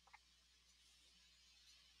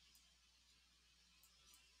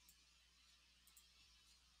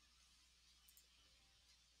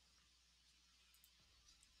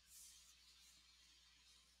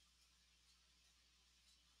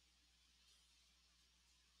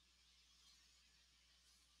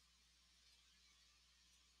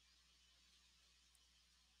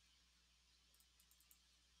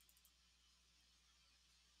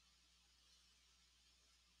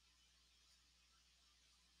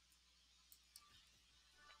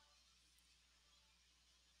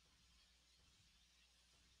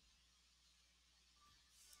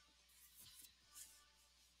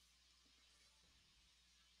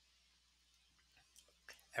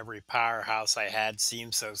 Every powerhouse I had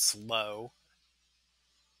seemed so slow.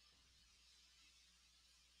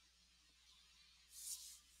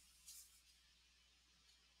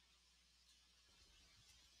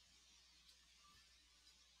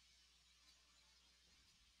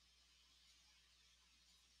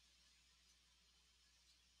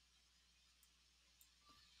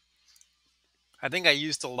 I think I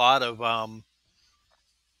used a lot of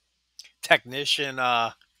technician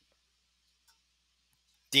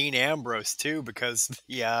Dean Ambrose too because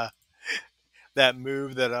that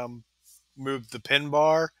move that moved the pin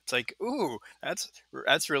bar. It's like, ooh,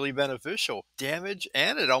 that's really beneficial. Damage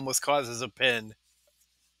and it almost causes a pin.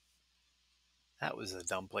 That was a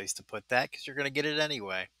dumb place to put that because you're gonna get it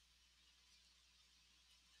anyway.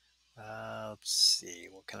 Let's see,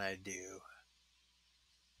 what can I do?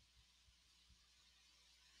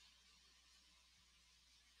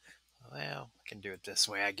 Well, I can do it this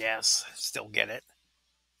way, I guess. Still get it.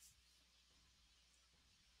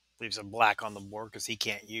 Leaves a black on the board because he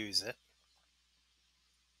can't use it.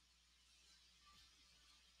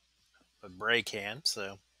 But Bray can,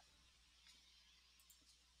 so.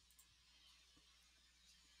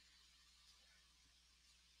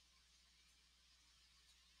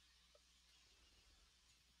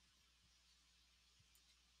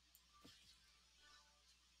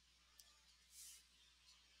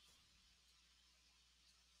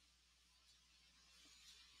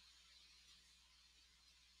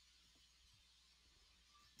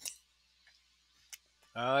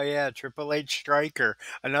 Oh yeah, Triple H Striker,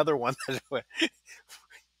 another one that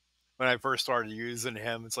when I first started using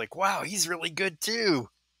him, it's like, wow, he's really good too.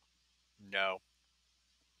 No,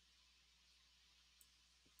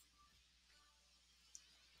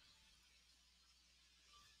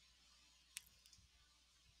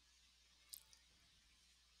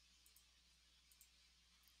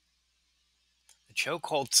 the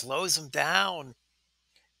chokehold slows him down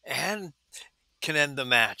and can end the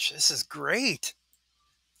match. This is great.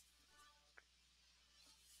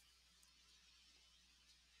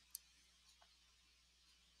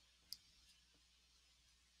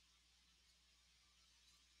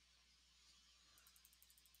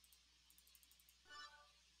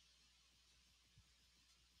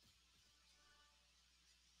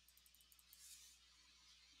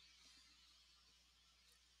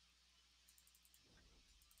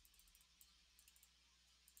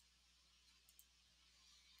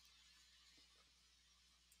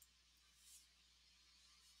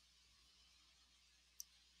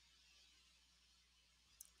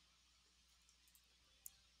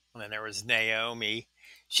 And then there was Naomi.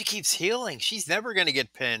 She keeps healing. She's never going to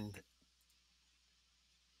get pinned.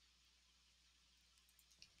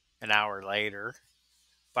 An hour later,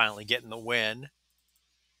 finally getting the win.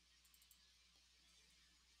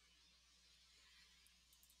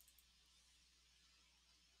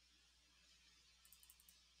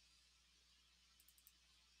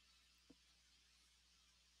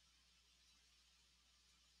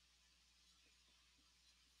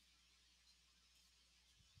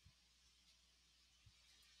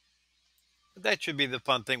 But that should be the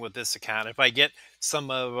fun thing with this account. If I get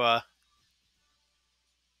some of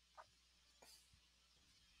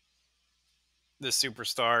the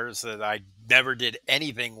superstars that I never did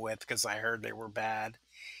anything with because I heard they were bad,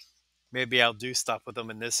 maybe I'll do stuff with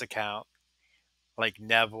them in this account, like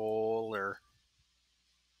Neville or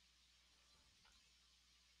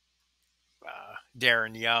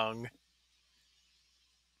Darren Young,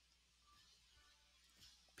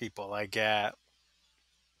 people like that.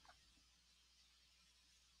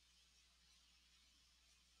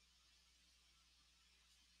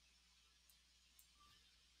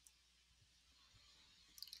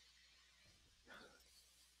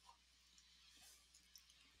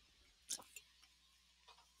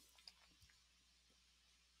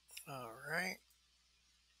 All right.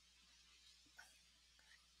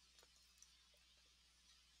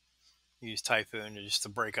 Use Typhoon just to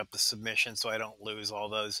break up the submission so I don't lose all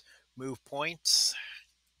those move points.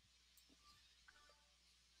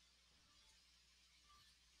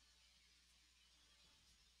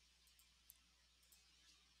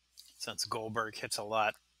 Since Goldberg hits a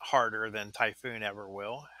lot harder than Typhoon ever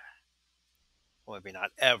will. Well, maybe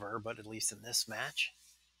not ever, but at least in this match.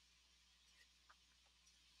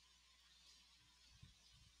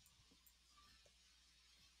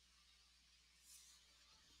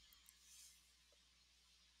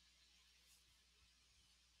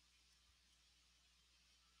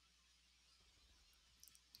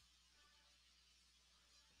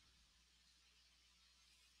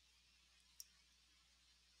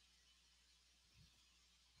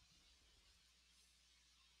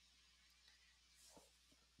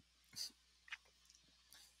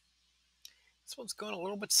 This one's going a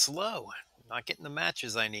little bit slow. Not getting the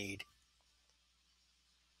matches I need.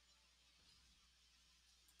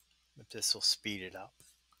 But this will speed it up.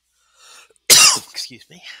 Excuse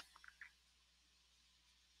me.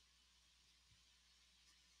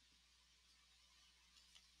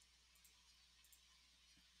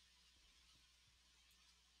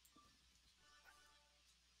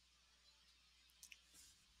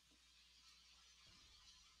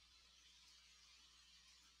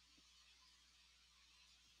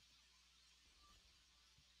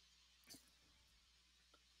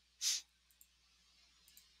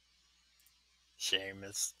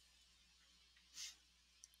 Sheamus.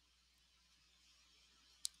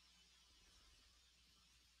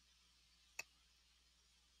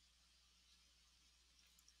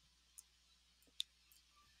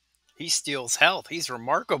 He steals health. He's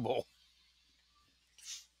remarkable.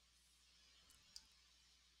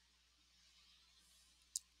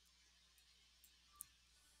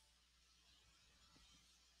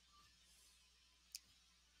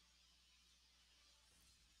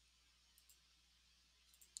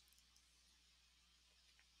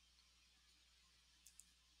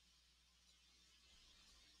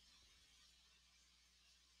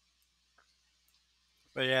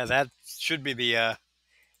 But yeah, that should be the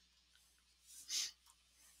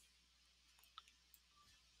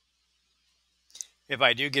if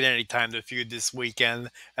I do get any time to feud this weekend,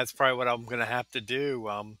 that's probably what I'm going to have to do.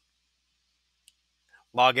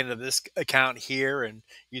 Log into this account here and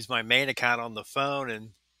use my main account on the phone and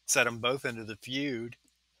set them both into the feud.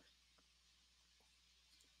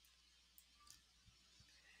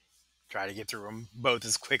 Try to get through them both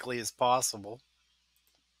as quickly as possible.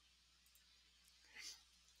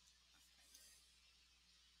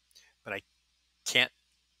 But I can't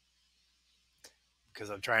because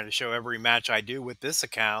I'm trying to show every match I do with this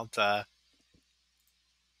account.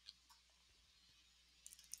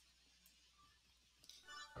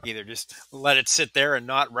 Either just let it sit there and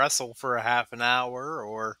not wrestle for a half an hour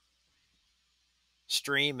or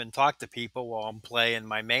stream and talk to people while I'm playing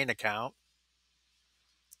my main account.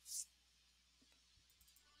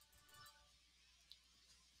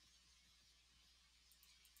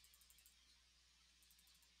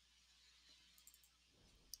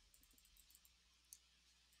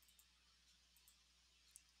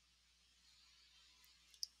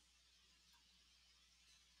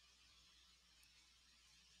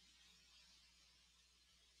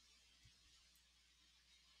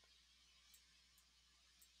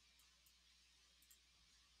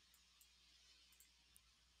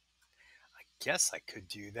 guess I could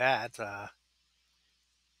do that.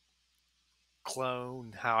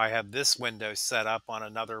 Clone how I have this window set up on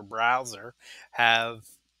another browser, have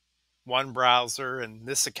one browser in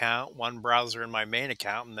this account, one browser in my main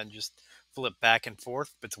account, and then just flip back and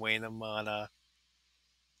forth between them on a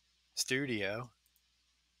studio.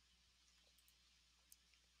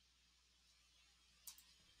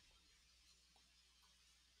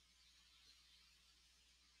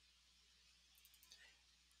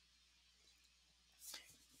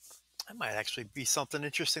 That might actually be something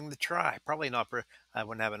interesting to try. Probably not for, I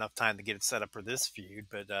wouldn't have enough time to get it set up for this feud,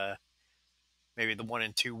 but maybe the one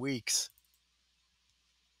in 2 weeks.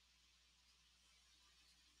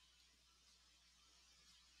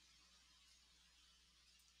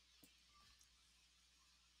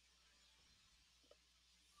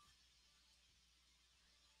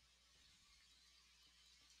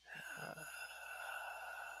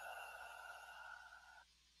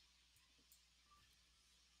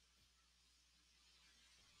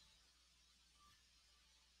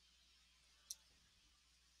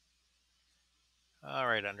 All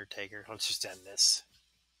right, Undertaker, let's just end this.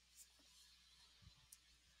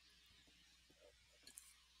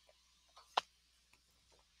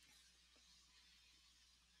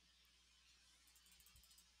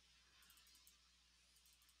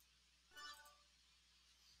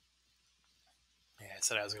 Yeah, I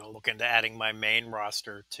said I was going to look into adding my main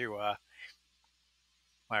roster to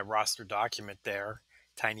my roster document there,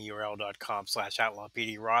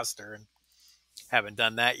 tinyurl.com/outlawpd roster, and haven't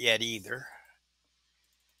done that yet either.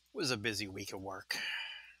 It was a busy week of work.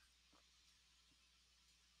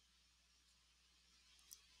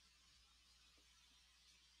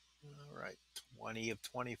 All right, 20 of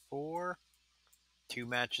 24, 2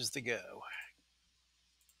 matches to go.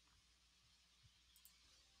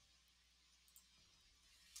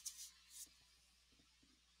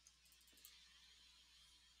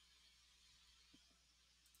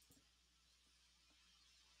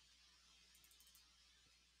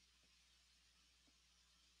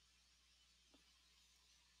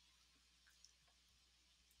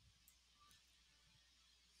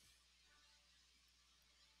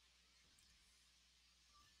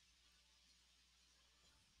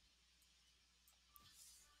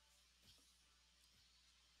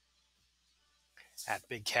 At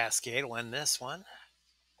Big Cascade will end this one.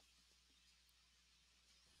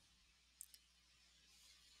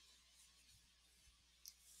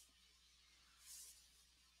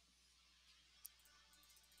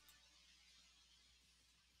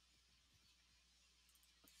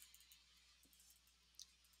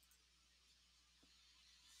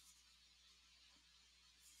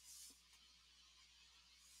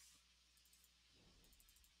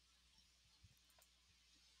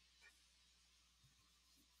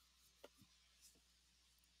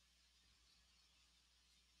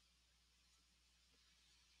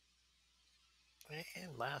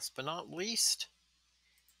 And last but not least,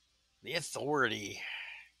 the Authority.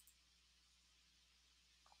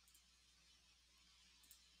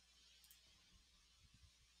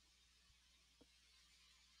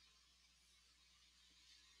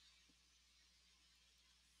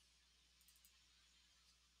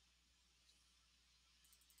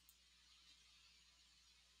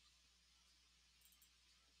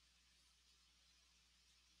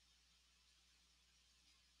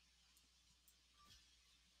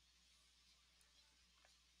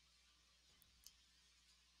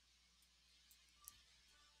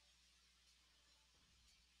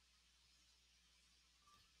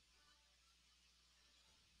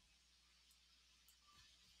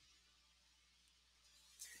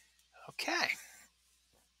 Okay.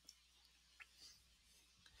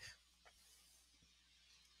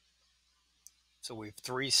 So we've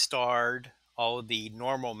 3-starred all of the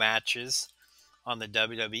normal matches on the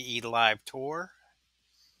WWE Live Tour,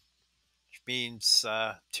 which means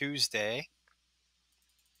Tuesday,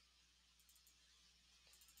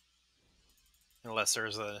 unless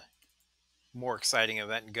there's a more exciting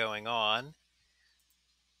event going on,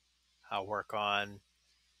 I'll work on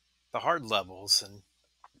the hard levels. And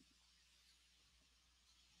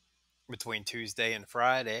between Tuesday and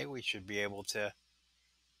Friday, we should be able to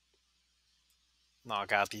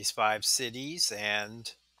knock out these 5 cities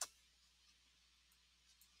and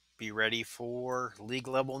be ready for League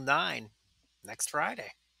Level 9 next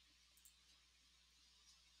Friday.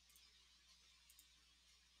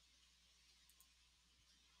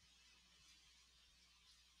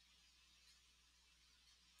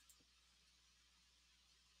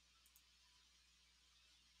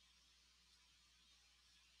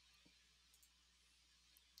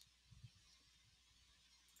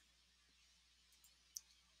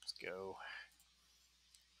 Let's go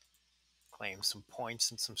Claim some points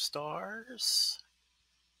and some stars.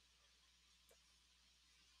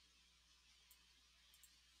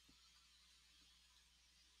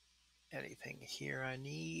 Anything here I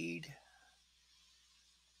need?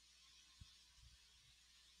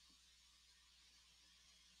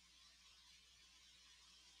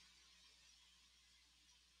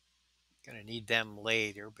 Gonna need them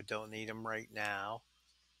later, but don't need them right now.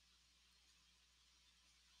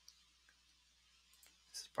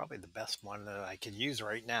 This is probably the best one that I could use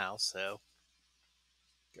right now, so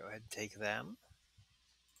go ahead and take them.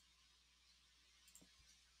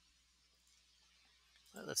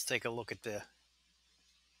 Let's take a look at the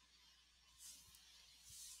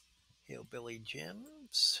Hillbilly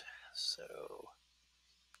Gyms. So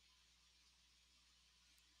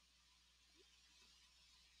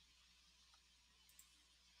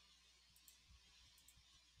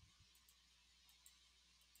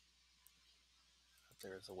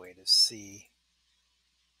there's a way to see.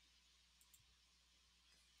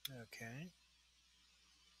 Okay.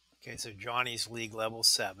 Okay, so Johnny's league level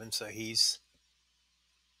 7, so he's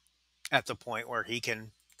at the point where he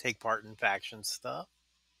can take part in faction stuff.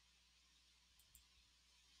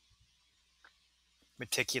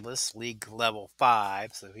 Meticulous, league level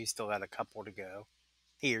 5, so he's still got a couple to go.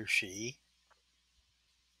 He or she.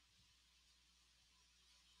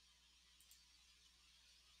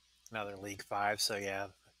 Another league 5, so yeah.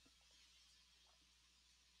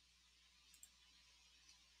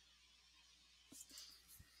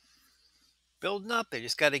 Building up, they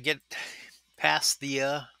just got to get past the,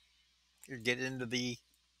 or get into the,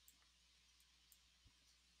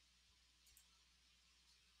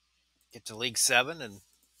 get to league 7, and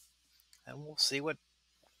we'll see what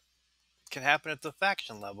can happen at the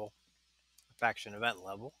faction level, faction event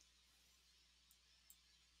level.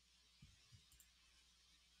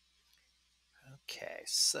 Okay,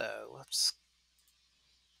 so let's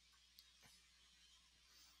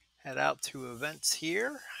head out to events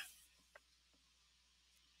here.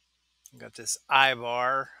 We've got this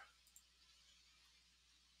Ivar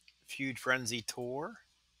Feud Frenzy Tour.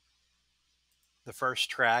 The first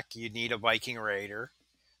track, you need a Viking Raider,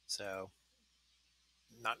 so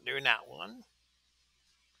not doing that one.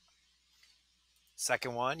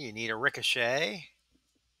 Second one, you need a Ricochet.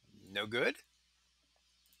 No good.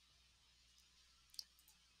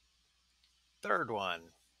 Third one,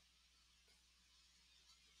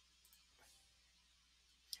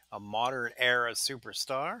 a modern era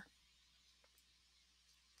superstar.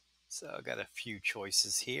 So I got a few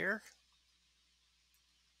choices here.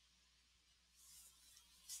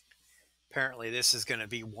 Apparently this is going to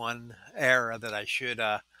be one era that I should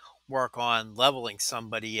work on leveling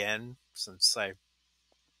somebody in, since I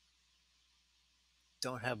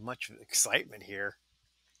don't have much excitement here.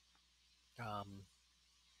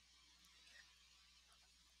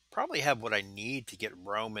 Probably have what I need to get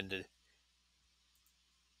Roman to.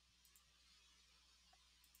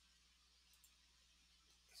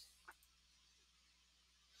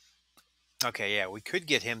 Okay, yeah, we could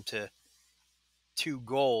get him to 2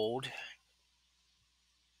 gold,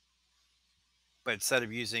 but instead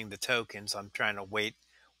of using the tokens, I'm trying to wait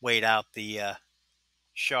out the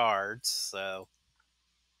shards. So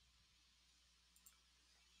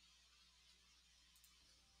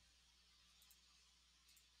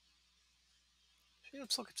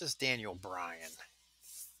let's look at this Daniel Bryan.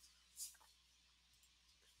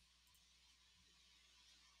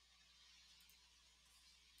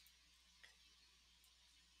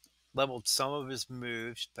 Leveled some of his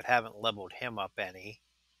moves, but haven't leveled him up any.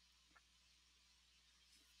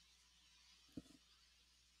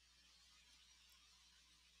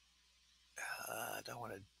 I don't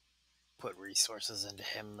want to put resources into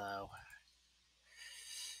him, though.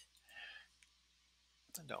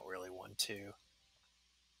 I don't really want to.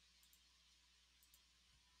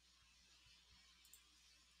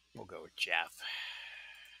 We'll go with Jeff.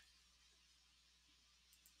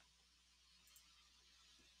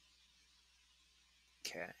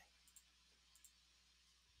 Okay.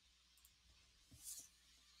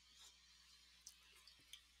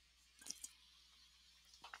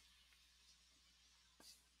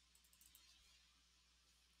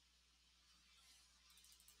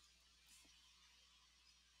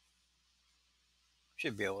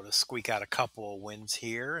 Should be able to squeak out a couple of wins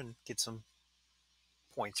here and get some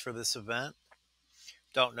points for this event.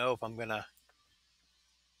 Don't know if I'm going to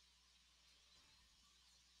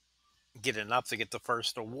get enough to get the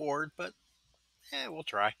first award, but we'll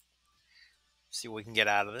try. See what we can get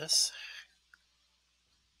out of this.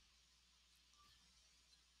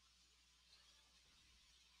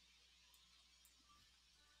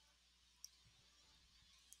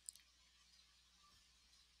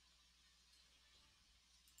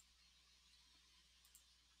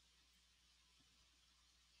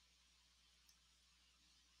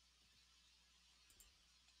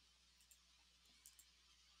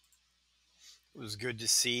 It was good to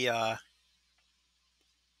see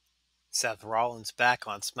Seth Rollins back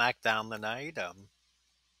on SmackDown tonight.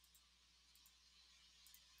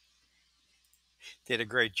 Did a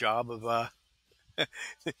great job of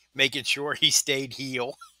making sure he stayed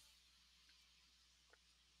heel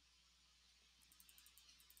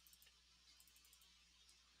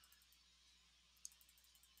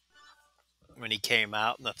when he came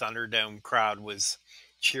out, and the Thunderdome crowd was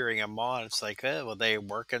cheering him on. It's like, well, they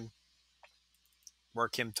work him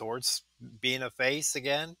towards being a face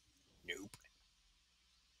again. Nope.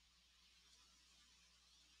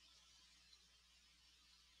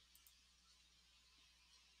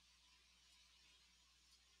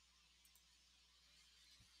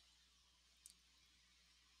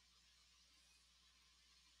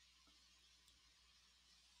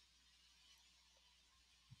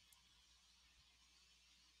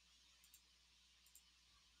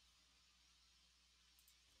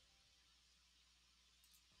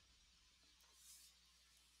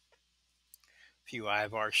 Few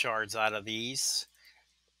Ivar shards out of these.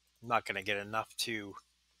 I'm not going to get enough to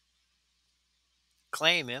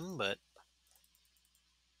claim him, but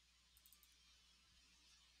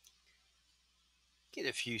get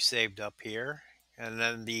a few saved up here. And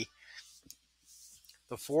then the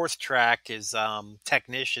fourth track is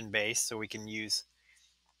technician based, so we can use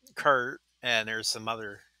Kurt, and there's some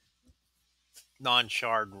other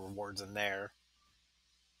non-shard rewards in there.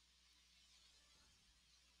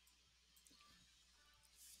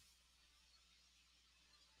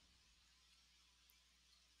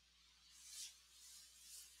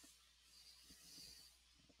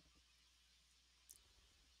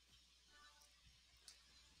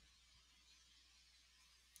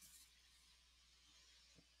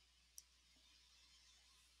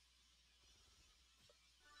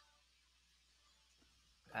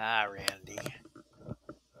 Ah, Randy.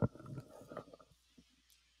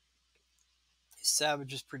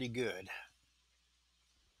 Savage is pretty good.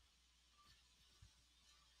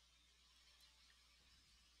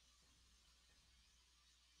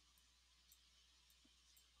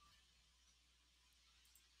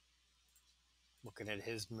 Looking at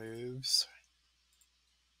his moves.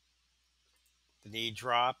 The knee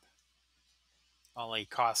drop only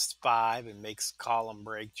costs 5 and makes column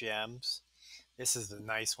break gems. This is the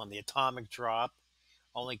nice one. The atomic drop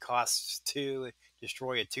only costs 2,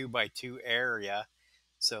 destroy a 2x2 area.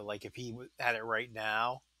 So, like if he had it right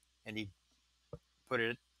now and he put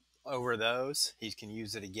it over those, he can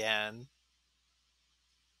use it again.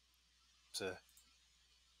 It's a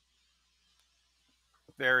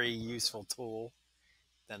very useful tool.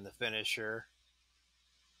 Then the finisher,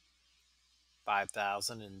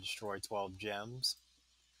 5,000 and destroy 12 gems.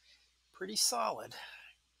 Pretty solid.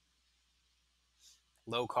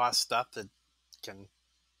 Low cost stuff that can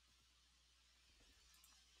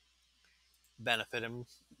benefit him.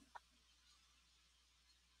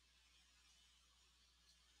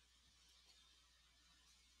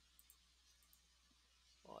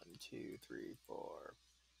 One, two, three, four.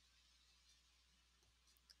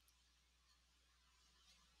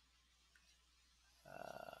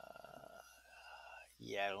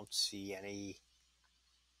 Yeah, I don't see any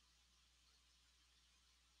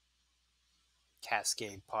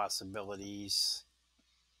cascade possibilities.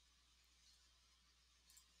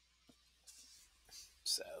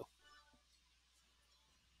 So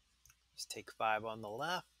just take 5 on the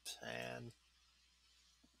left and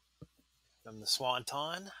from the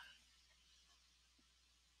Swanton.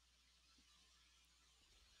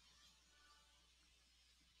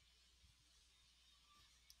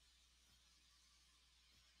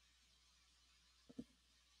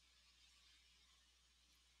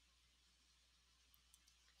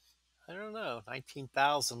 I don't know,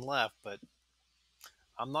 19,000 left, but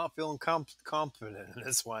I'm not feeling confident in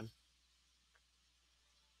this one.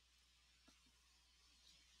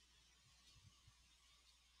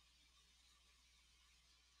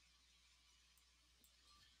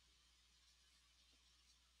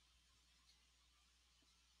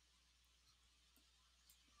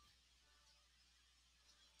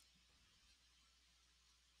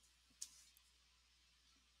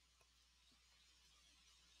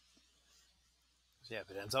 Yeah, if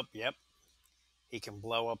it ends up, yep, he can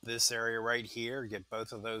blow up this area right here, get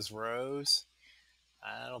both of those rows.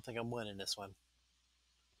 I don't think I'm winning this one.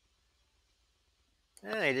 He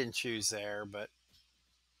didn't choose there, but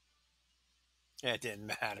it didn't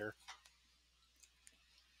matter.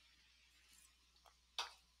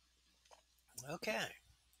 Okay.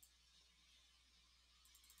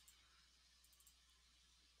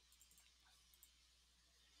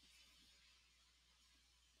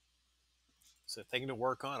 So thing to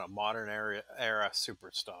work on, a modern era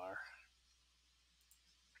superstar.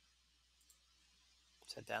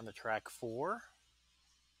 Let's head down to track 4.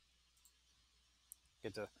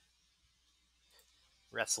 Get to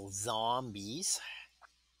wrestle zombies.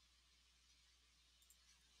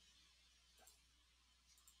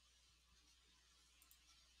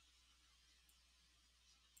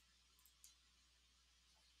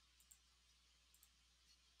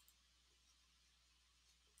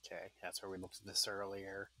 Okay, that's where we looked at this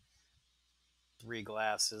earlier. 3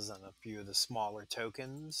 glasses and a few of the smaller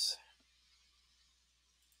tokens.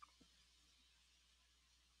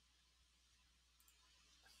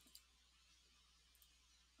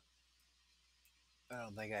 I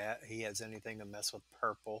don't think he has anything to mess with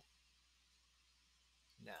purple.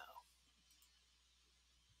 No.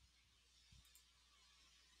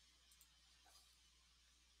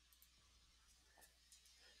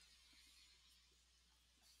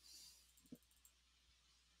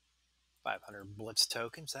 500 blitz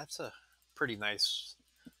tokens. That's a pretty nice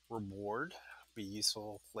reward. Be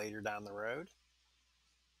useful later down the road.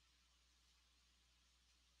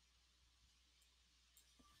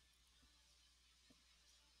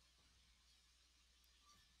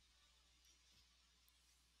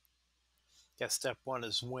 Guess step 1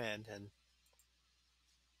 is win. And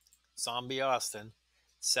Zombie Austin,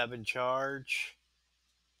 7 charge.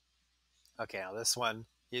 Okay, now this one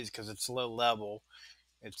is because it's low level.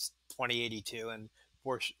 It's 2082 and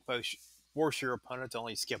force your opponent to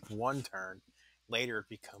only skip 1 turn. Later it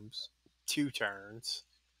becomes 2 turns.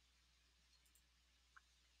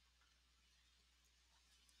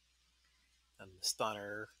 And the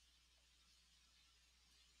stunner.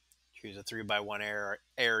 Choose a 3x1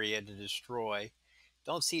 area to destroy.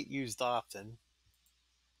 Don't see it used often.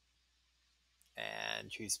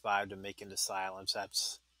 And choose 5 to make into silence.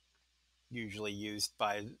 That's usually used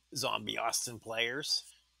by Zombie Austin players.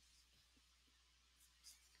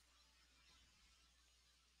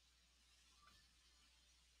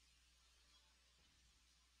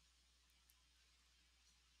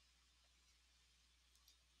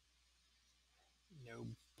 No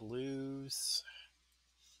blues.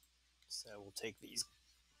 So we'll take these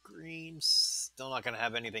greens. Still not going to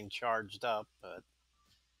have anything charged up, but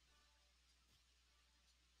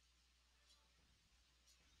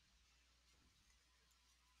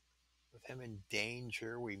with him in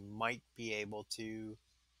danger, we might be able to.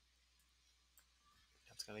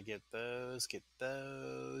 That's going to get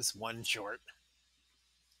those. 1 short.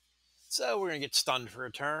 So we're going to get stunned for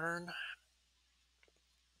a turn.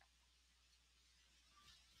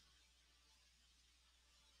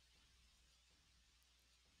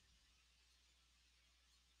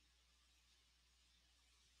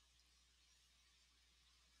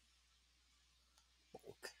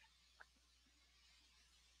 Bulk.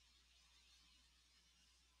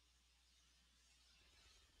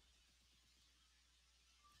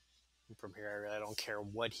 And from here, I really don't care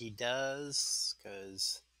what he does,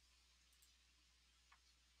 because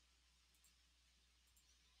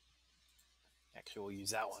actually we'll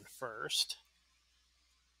use that one first.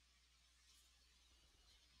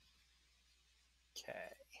 Okay.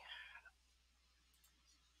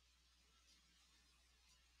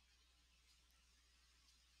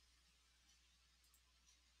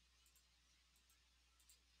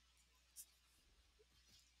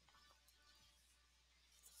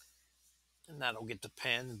 And that'll get the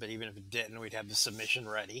pin, but even if it didn't, we'd have the submission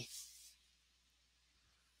ready.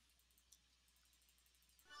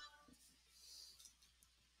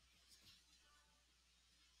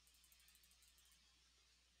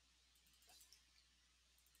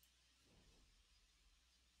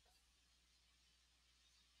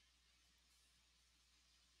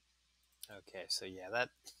 Okay, so yeah,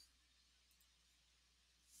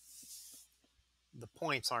 the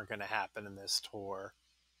points aren't going to happen in this tour.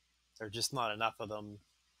 There's just not enough of them.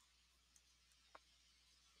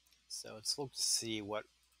 So let's look to see what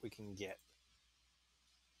we can get.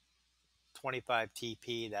 25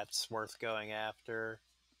 TP, that's worth going after.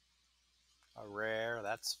 A rare,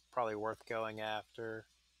 that's probably worth going after.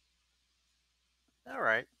 All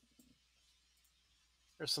right.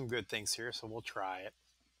 There's some good things here, so we'll try it.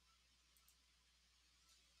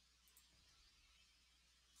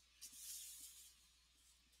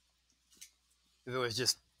 If it was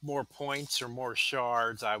just more points or more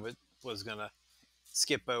shards, I was going to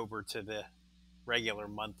skip over to the regular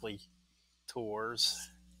monthly tours.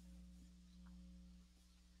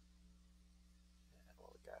 And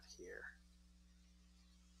what we got here?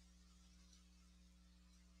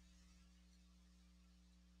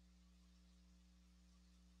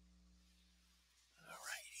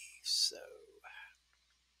 Alrighty, so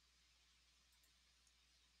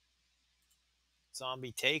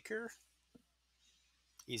Zombie Taker.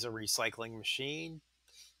 He's a recycling machine.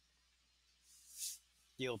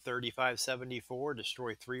 Deal 3574,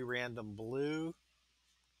 destroy 3 random blue.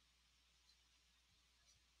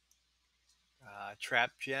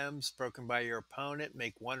 Trap gems broken by your opponent.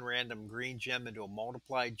 Make 1 random green gem into a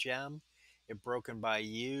multiplied gem. If broken by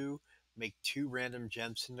you, make 2 random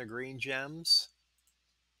gems into green gems.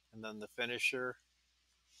 And then the finisher,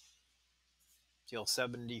 deal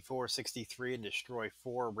 7463 and destroy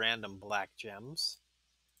 4 random black gems.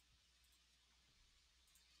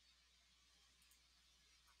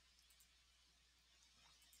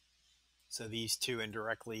 So these two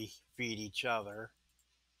indirectly feed each other.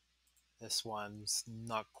 This one's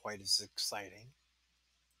not quite as exciting.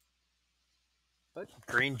 But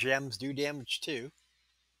green gems do damage too.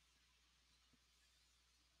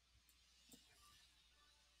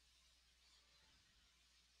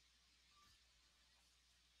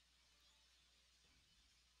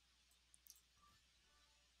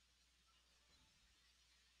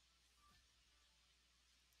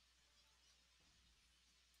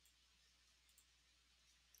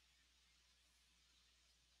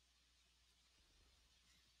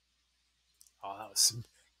 Oh, that was some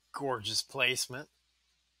gorgeous placement.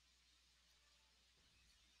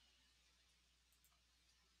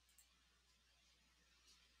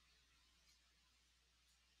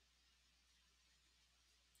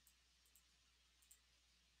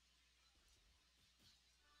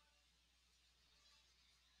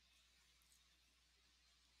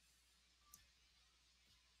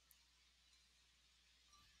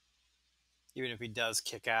 Even if he does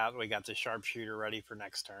kick out, we got the sharpshooter ready for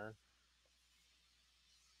next turn.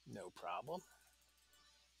 No problem.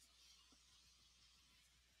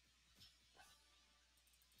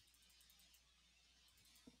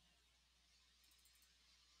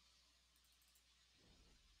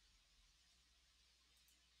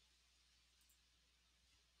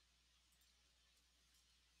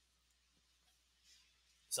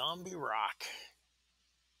 Zombie Rock.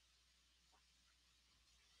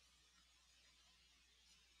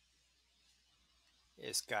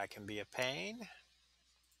 This guy can be a pain.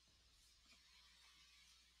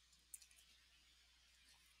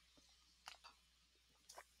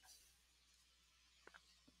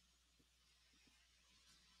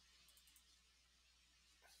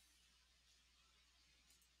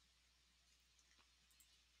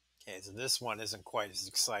 Okay, so this one isn't quite as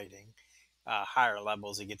exciting. Higher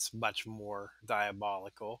levels, it gets much more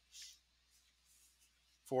diabolical.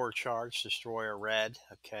 4 charge, destroy a red.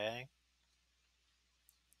 Okay.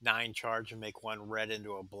 9 charge and make 1 red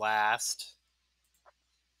into a blast.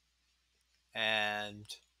 And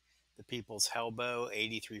the People's Hellbow,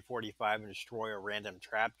 8345, and destroy a random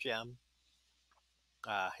trap gem.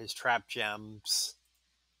 His trap gems,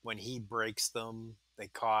 when he breaks them, they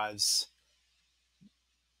cause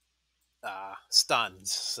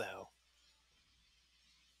stuns. So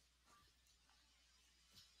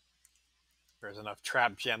there's enough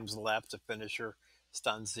trap gems left to finisher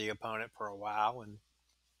stuns the opponent for a while and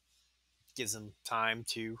gives him time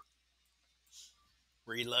to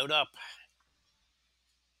reload up.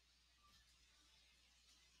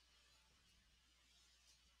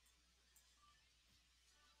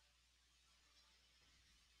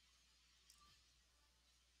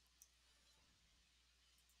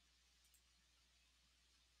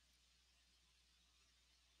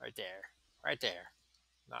 Right there. Right there.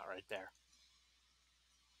 Not right there.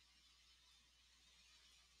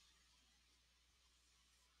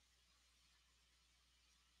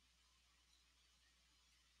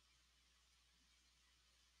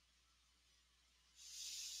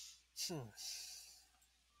 Hmm.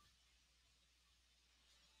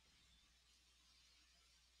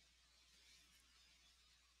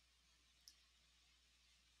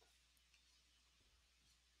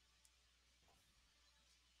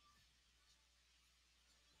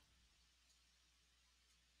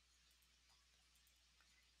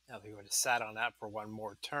 Now, if he would have sat on that for one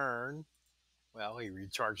more turn, well, he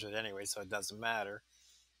recharged it anyway, so it doesn't matter.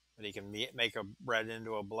 But he can make a red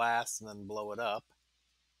into a blast and then blow it up.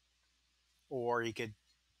 Or he could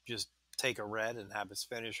just take a red and have his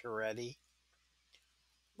finisher ready.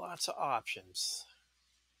 Lots of options.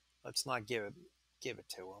 Let's not give it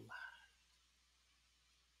to him.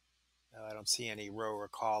 No, I don't see any row or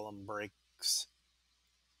column breaks.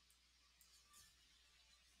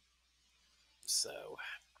 So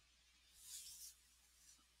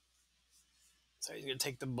he's going to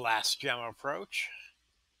take the blast gem approach.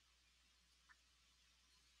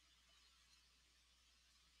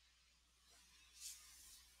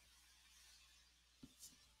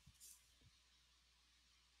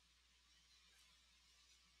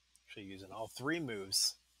 Actually using all three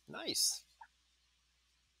moves. Nice.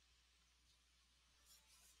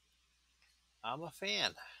 I'm a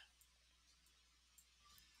fan.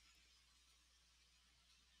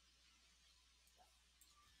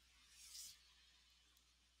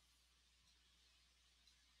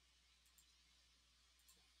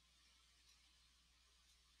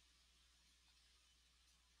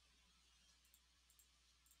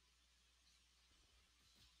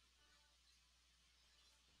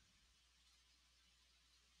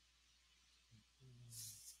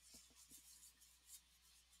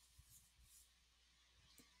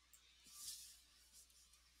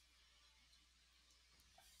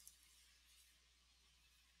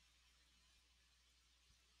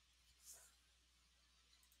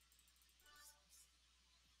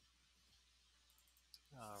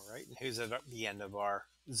 All right, and who's at the end of our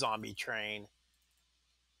zombie train?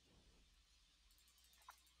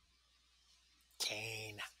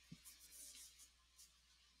 Kane.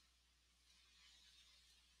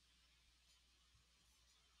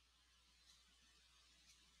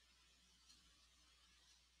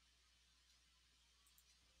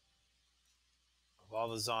 Of all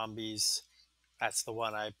the zombies, that's the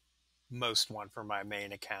one I most want for my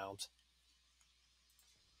main account.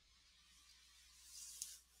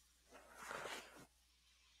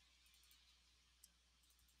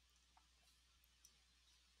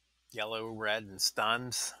 Yellow, red, and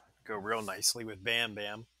stuns go real nicely with Bam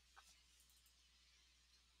Bam.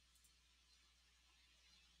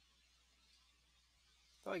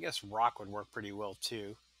 Though I guess rock would work pretty well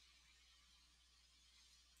too.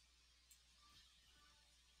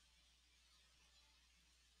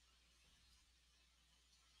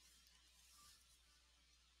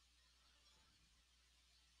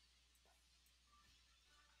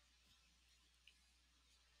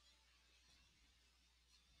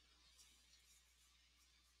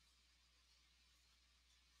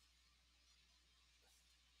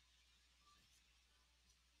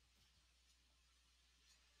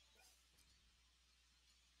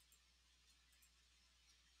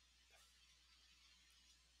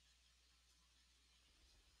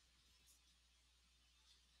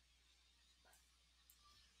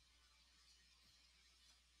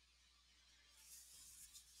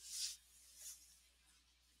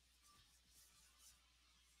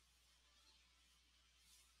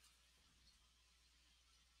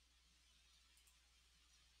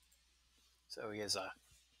 So he has a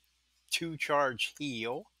 2 charge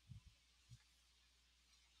heal.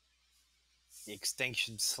 The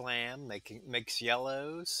Extinction Slam makes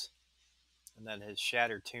yellows. And then his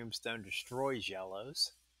Shattered Tombstone destroys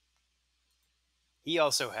yellows. He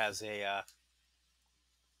also has a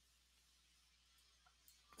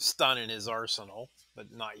stun in his arsenal,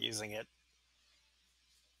 but not using it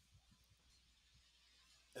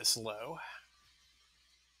this low.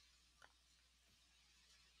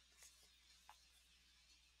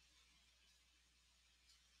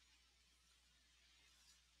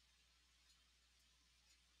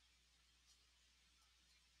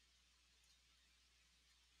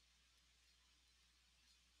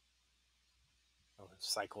 I'll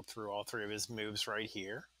cycle through all three of his moves right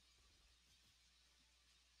here.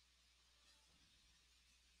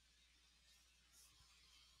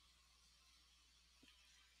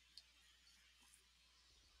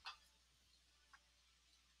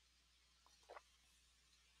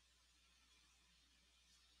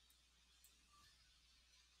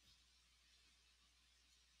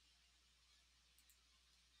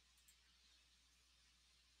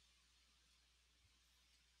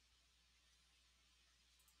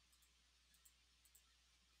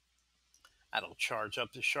 That'll charge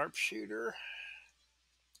up the sharpshooter.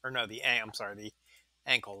 Or no, I'm sorry, the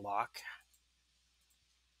ankle lock.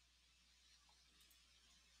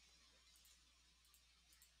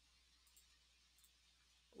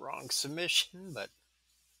 Wrong submission, but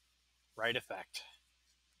right effect.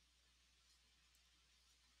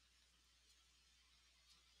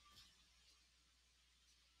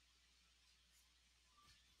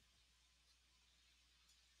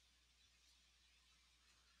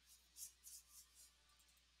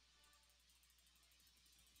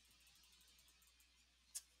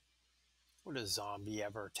 Would a zombie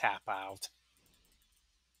ever tap out?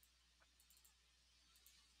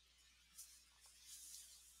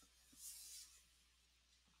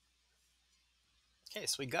 Okay,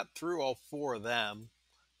 so we got through all four of them.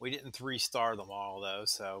 We didn't 3-star them all, though,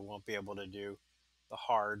 so won't be able to do the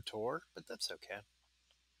hard tour, but that's okay.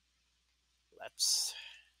 Let's.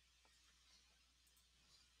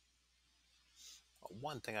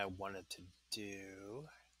 One thing I wanted to do.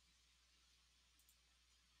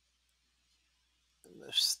 in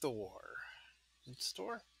the store.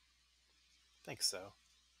 Store? I think so.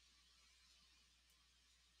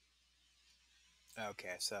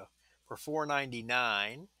 Okay, so for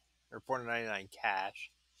 4.99 or 4.99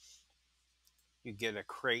 cash, you get a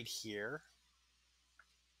crate here.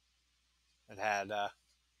 It had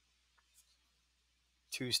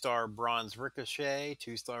 2-star bronze Ricochet,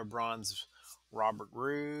 2-star bronze Robert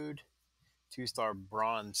Roode, 2-star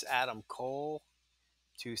bronze Adam Cole,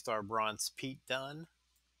 2-star bronze Pete Dunne,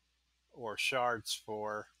 or shards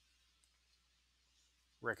for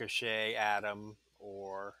Ricochet, Adam,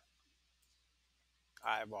 or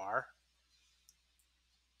Ivar.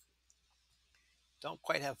 Don't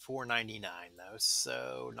quite have 4.99 though,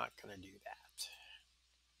 so not gonna do that.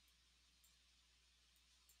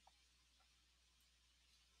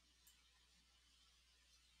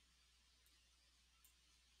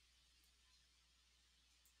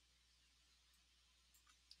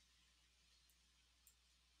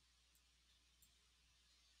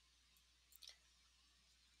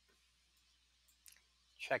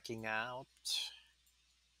 Checking out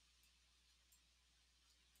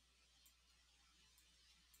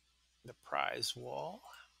the prize wall,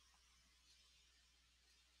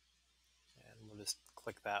 and we'll just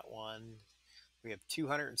click that one. We have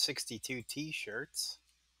 262 t-shirts,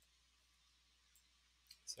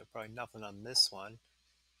 so probably nothing on this one.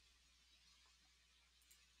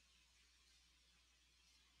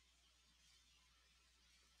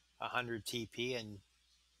 100 TP and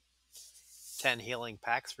 10 healing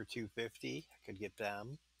packs for 250. I could get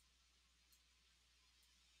them.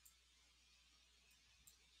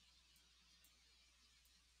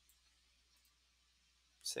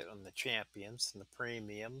 Sit on the champions and the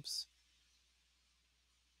premiums.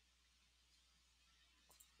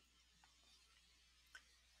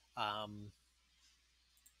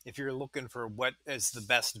 If you're looking for what is the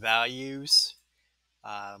best values,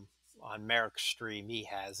 on Merrick's stream, he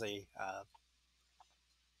has a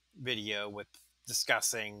video with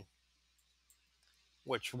discussing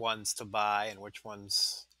which ones to buy and which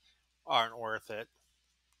ones aren't worth it.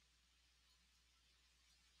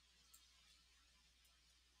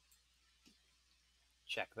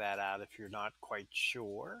 Check that out if you're not quite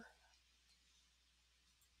sure.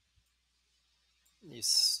 You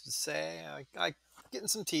say, I getting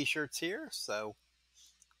some t-shirts here, so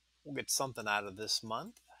we'll get something out of this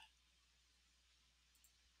month.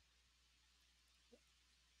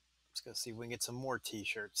 Let's go see if we can get some more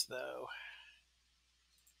t-shirts though.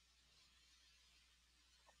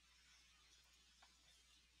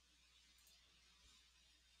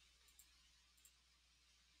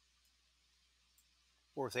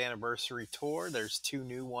 Fourth anniversary tour. There's 2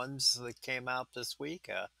 new ones that came out this week,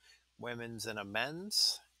 a women's and a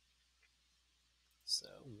men's. So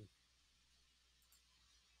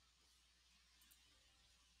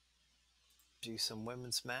do some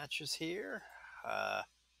women's matches here.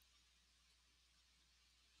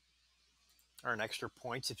 Earn extra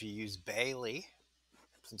points if you use Bailey.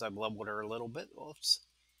 Since I've leveled her a little bit, let's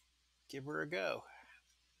give her a go.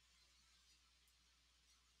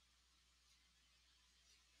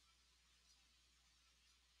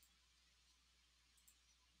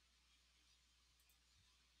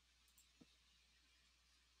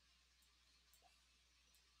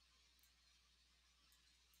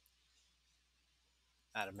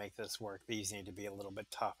 How to make this work. These need to be a little bit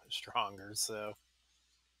tough and stronger, so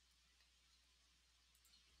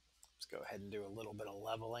let's go ahead and do a little bit of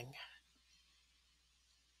leveling.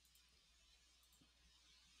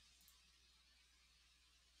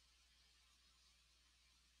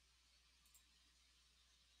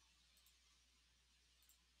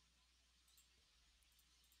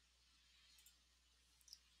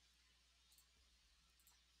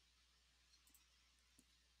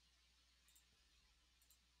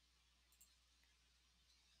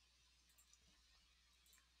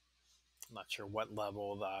 I'm not sure what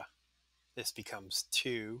level this becomes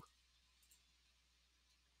 2.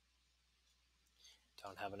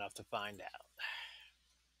 Don't have enough to find out.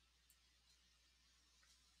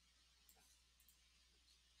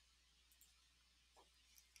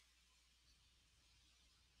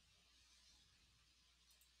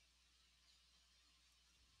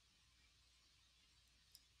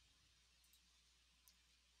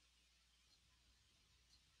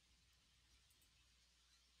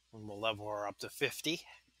 And we'll level her up to 50.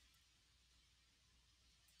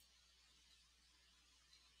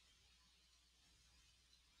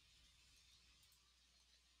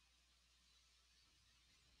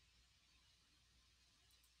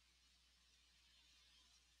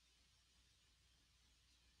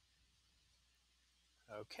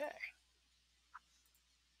 Okay.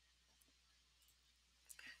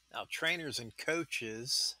 Now, trainers and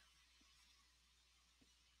coaches,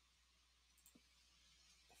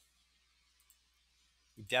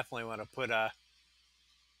 you definitely want to put a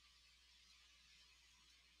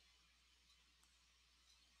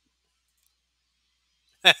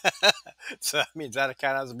so that means that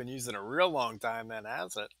account hasn't been used in a real long time then,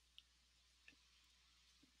 has it?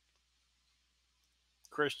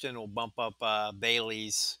 Christian will bump up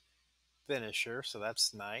Bailey's finisher, so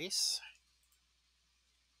that's nice.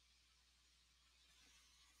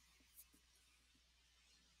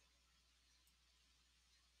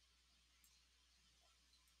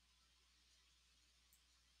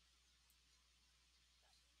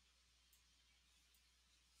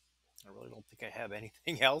 I really don't think I have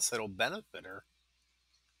anything else that'll benefit her.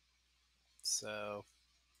 So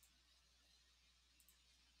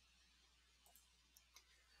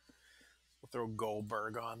we'll throw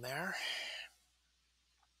Goldberg on there.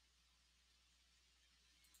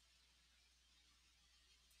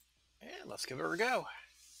 And let's give her a go.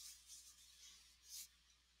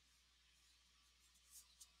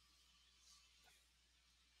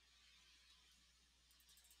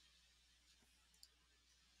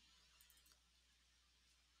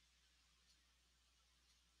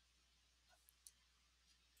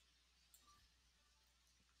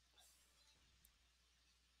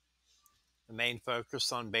 The main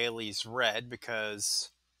focus on Bailey's red because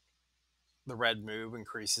the red move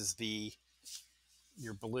increases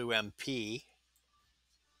your blue MP.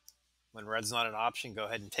 When red's not an option, go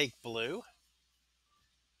ahead and take blue.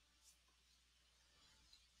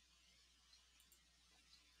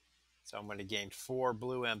 So I'm going to gain 4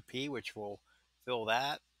 blue MP, which will fill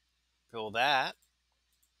that, fill that.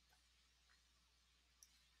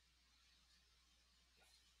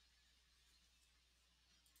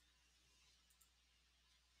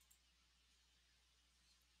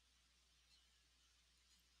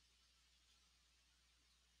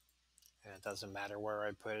 And it doesn't matter where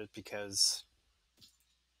I put it because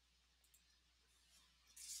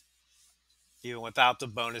even without the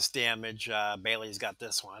bonus damage, Bailey's got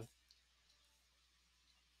this one.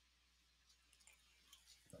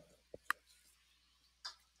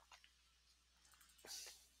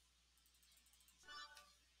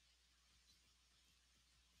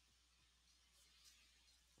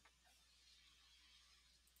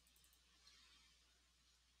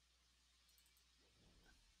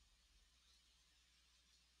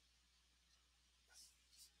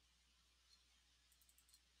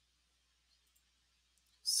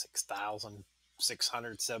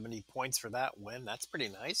 $6,670 points for that win. That's pretty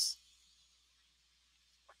nice.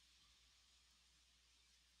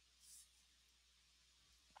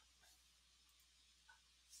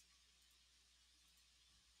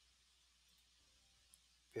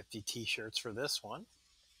 $50 t-shirts for this one.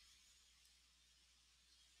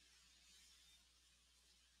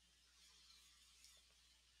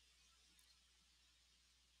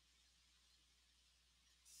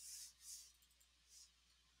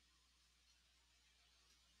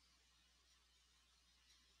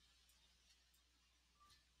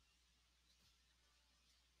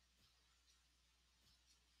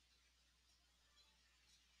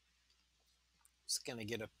 It's going to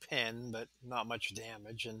get a pin, but not much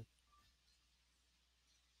damage. And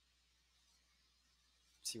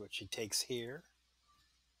see what she takes here.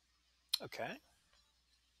 Okay.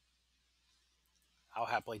 I'll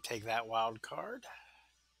happily take that wild card.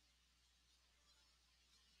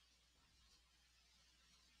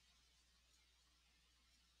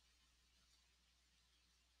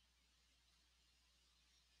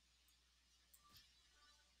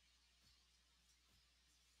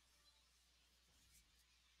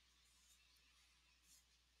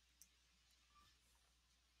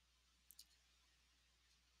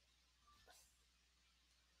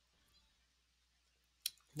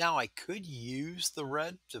 Now I could use the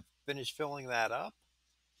red to finish filling that up,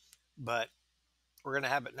 but we're going to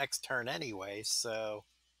have it next turn anyway, so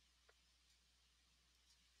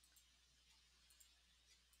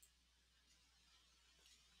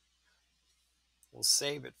we'll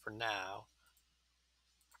save it for now.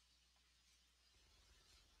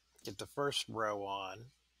 Get the first row on.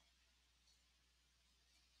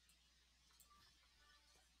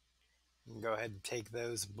 And go ahead and take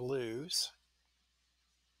those blues.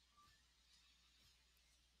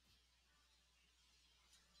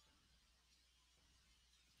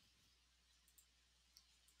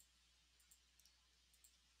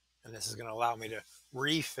 And this is going to allow me to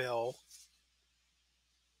refill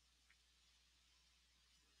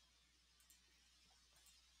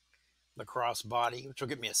the crossbody, which will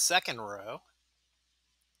give me a second row.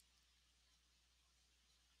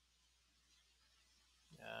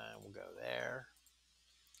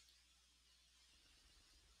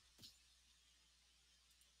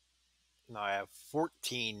 Now I have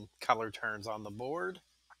 14 color turns on the board.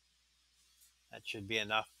 That should be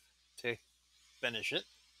enough to finish it.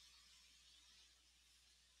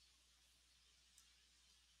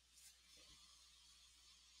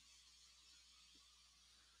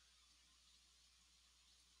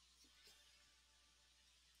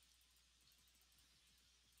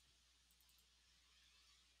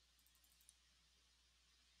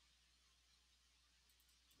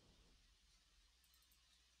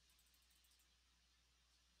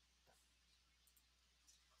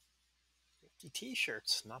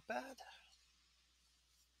 T-shirts, not bad.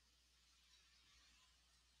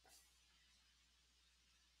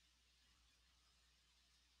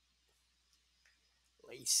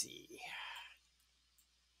 Lacey.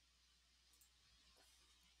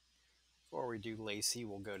 Before we do Lacey,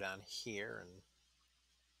 we'll go down here and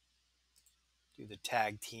do the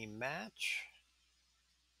tag team match.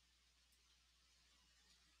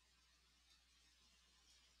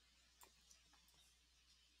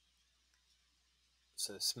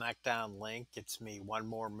 So SmackDown link gets me one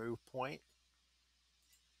more move point.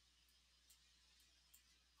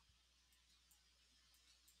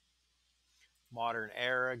 Modern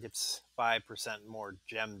Era gets 5% more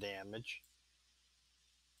gem damage.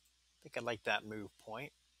 I think I like that move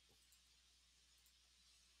point.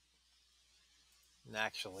 And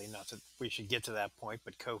actually, not that we should get to that point,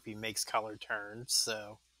 but Kofi makes color turns,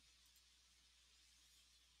 so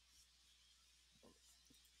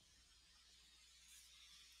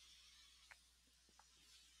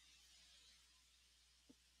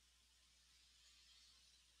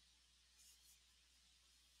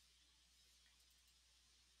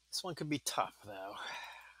this one could be tough, though.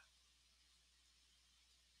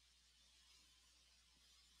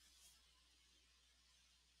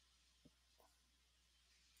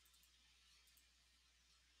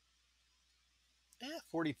 Yeah,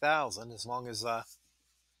 40,000, as long as I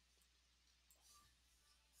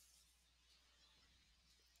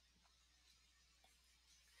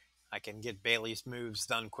can get Bailey's moves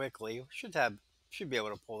done quickly. Should be able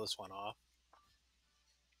to pull this one off.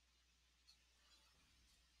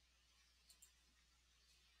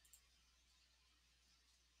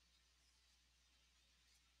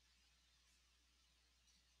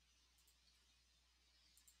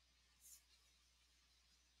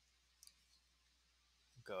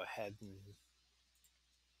 Go ahead and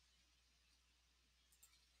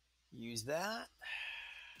use that.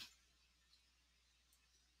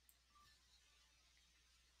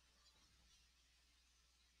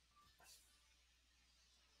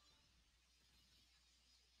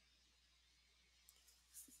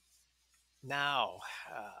 Now,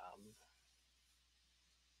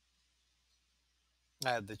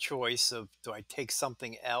 I have the choice of, do I take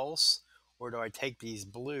something else or do I take these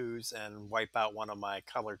blues and wipe out one of my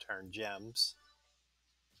color turn gems?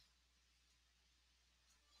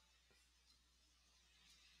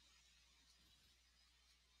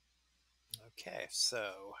 Okay,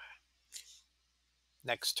 so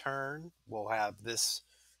next turn we'll have this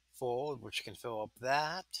full, which can fill up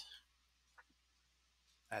that.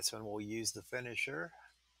 That's when we'll use the finisher.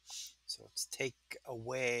 So let's take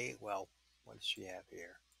away, well, what does she have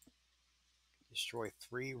here? Destroy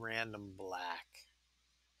 3 random black.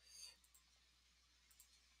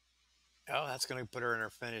 Oh, that's going to put her in her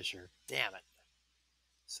finisher. Damn it.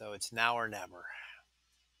 So it's now or never.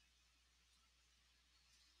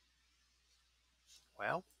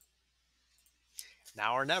 Well,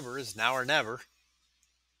 now or never is now or never.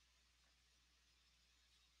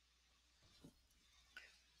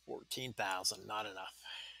 14,000, not enough.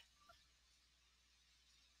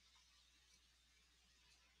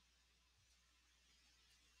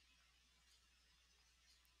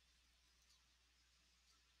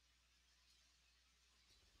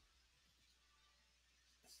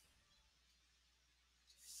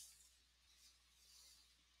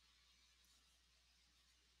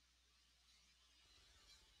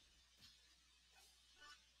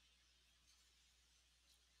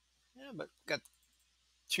 Yeah, but got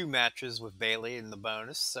 2 matches with Bailey in the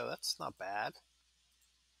bonus, so that's not bad.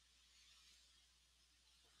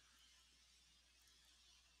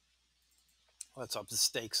 Let's up the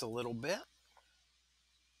stakes a little bit.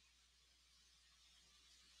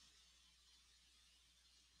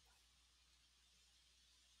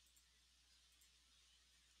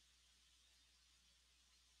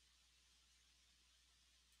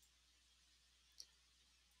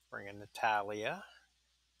 Bring in Natalia.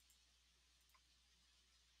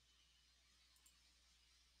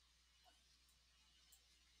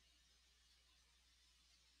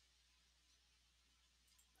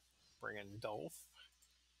 Bring in Dolph.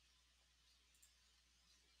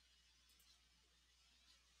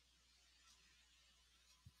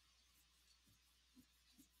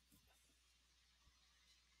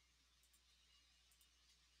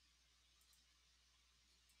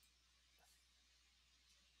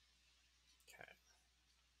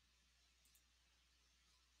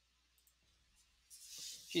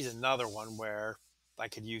 She's another one where I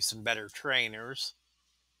could use some better trainers.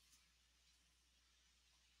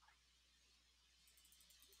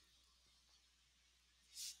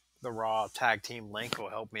 The Raw tag team link will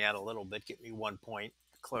help me out a little bit, get me 1 point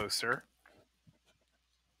closer.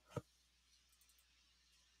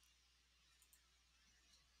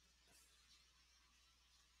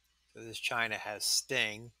 So this China has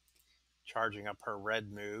Sting charging up her red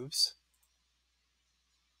moves.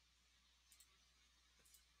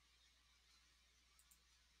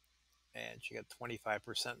 And she got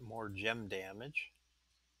 25% more gem damage.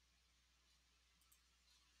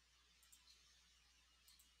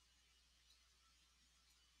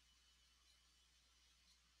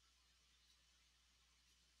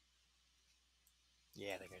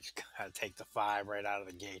 Yeah, I think I just gotta take the 5 right out of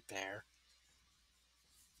the gate there.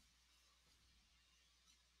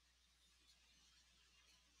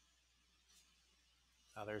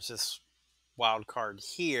 Now there's this wild card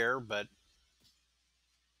here, but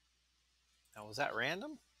now was that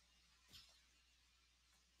random?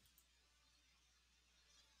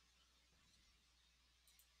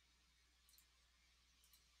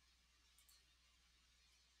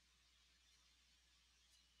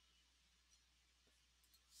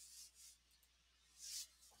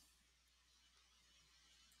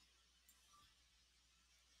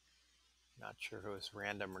 Not sure if it was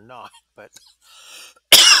random or not, but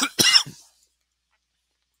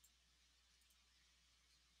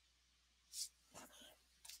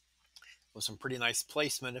was some pretty nice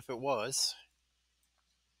placement if it was.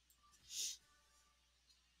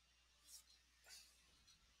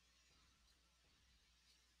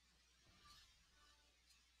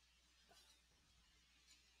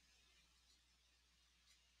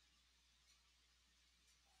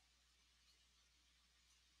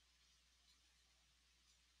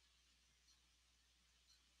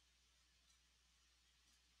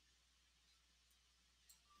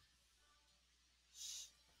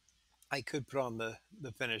 I could put on the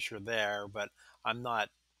finisher there, but I'm not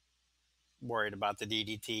worried about the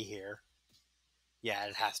DDT here. Yeah,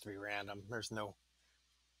 it has to be random. There's no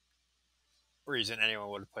reason anyone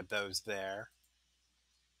would put those there.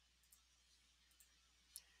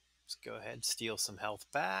 Let's go ahead, steal some health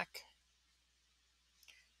back.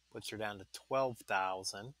 Puts her down to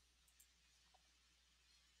 12,000.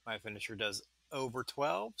 My finisher does over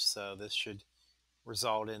 12, so this should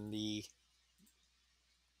result in the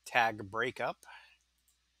tag breakup.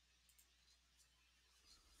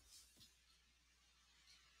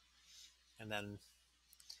 And then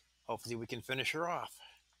hopefully we can finish her off.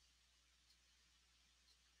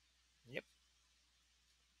 Yep.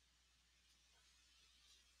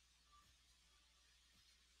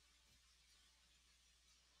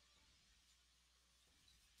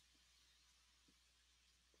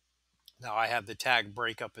 Now I have the tag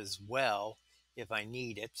breakup as well if I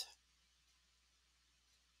need it.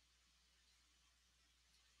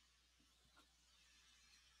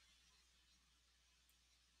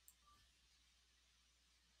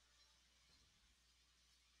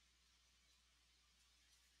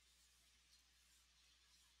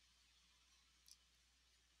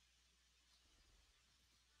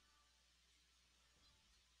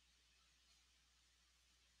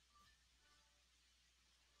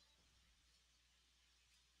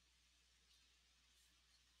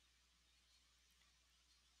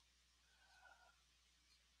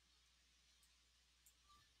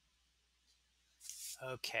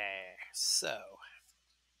 Okay, so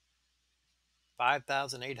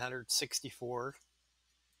 5,864.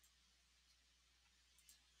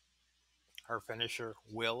 Her finisher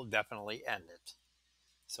will definitely end it.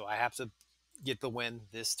 So I have to get the win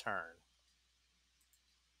this turn.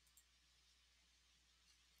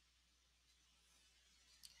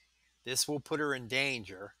 This will put her in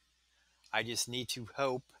danger. I just need to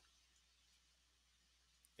hope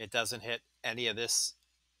it doesn't hit any of this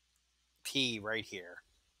P right here.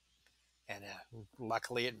 And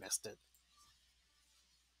luckily it missed it.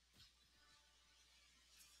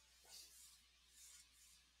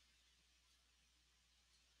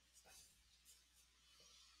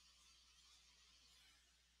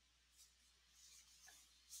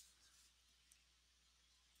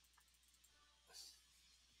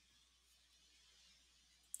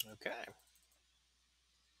 Okay.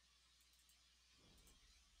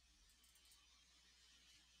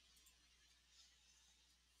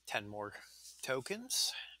 10 more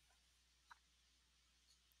tokens.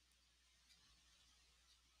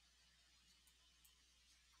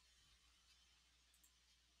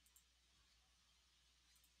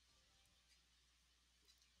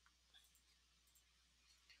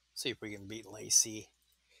 See if we can beat Lacey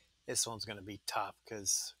This one's going to be tough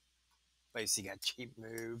because Lacey got cheap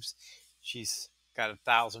moves. She's got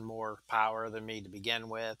 1,000 more power than me to begin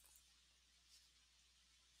with.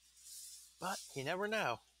 But you never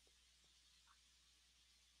know.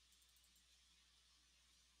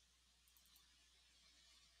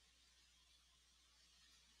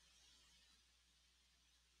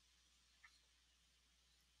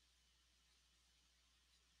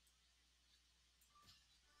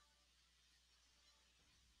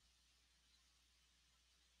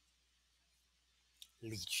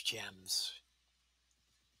 Leech gems.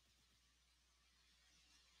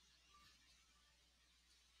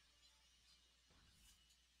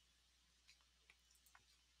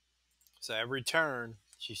 So every turn,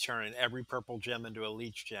 she's turning every purple gem into a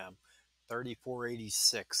leech gem.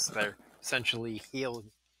 3486. They're essentially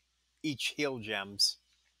each heal gems,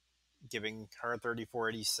 giving her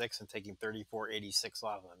 3486 and taking 3486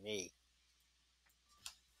 off of me.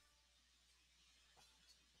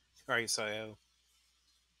 All right, so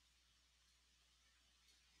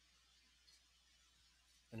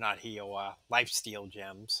not heal, life steal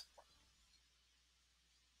gems.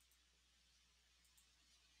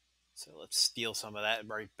 So let's steal some of that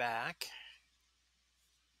right back.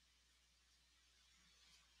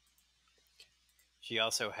 She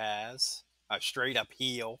also has a straight up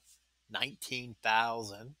heal,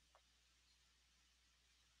 19,000.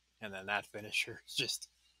 And then that finisher is just,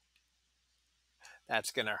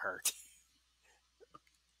 that's going to hurt.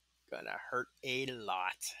 Going to hurt a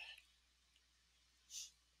lot.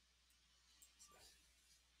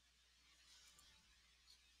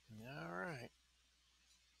 All right.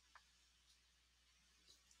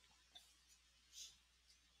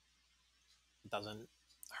 Doesn't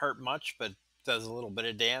hurt much, but does a little bit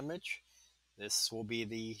of damage. This will be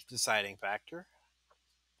the deciding factor.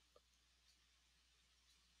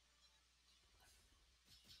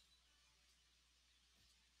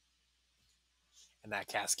 And that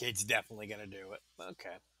cascade's definitely going to do it.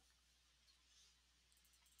 Okay.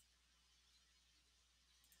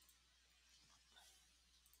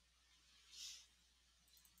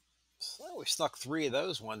 So we snuck 3 of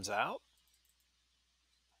those ones out.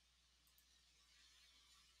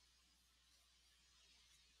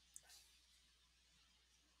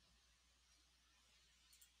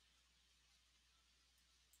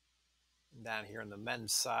 Down here on the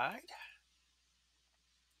men's side.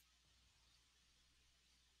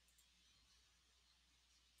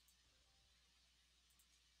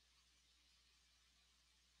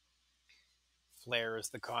 Flair is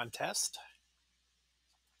the contest.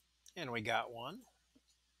 And we got one.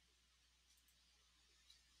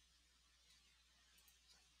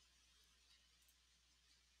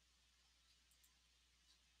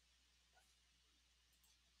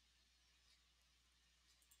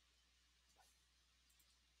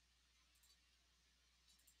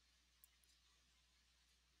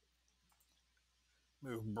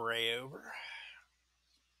 Move Bray over.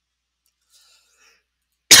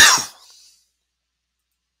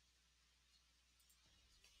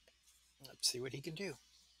 Let's see what he can do.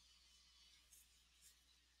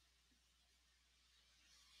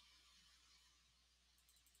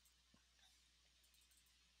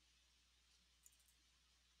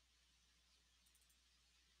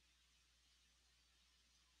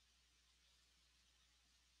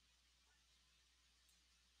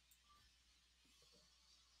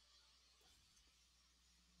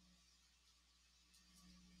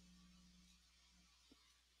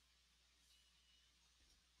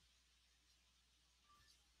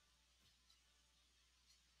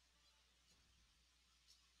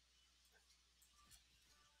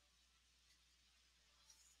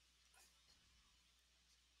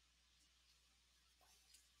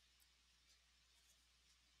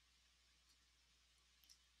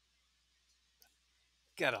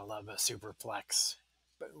 Gotta love a superplex.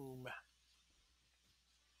 Boom.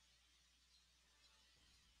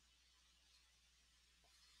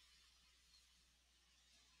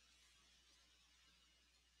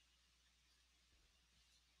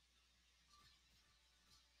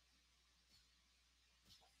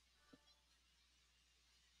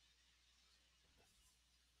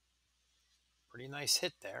 Pretty nice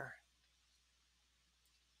hit there.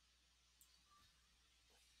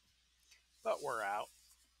 But we're out.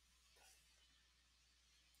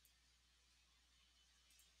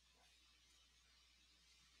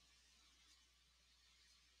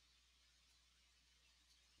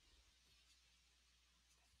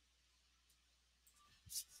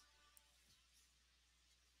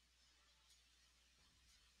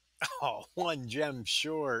 Oh, 1 gem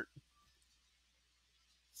short.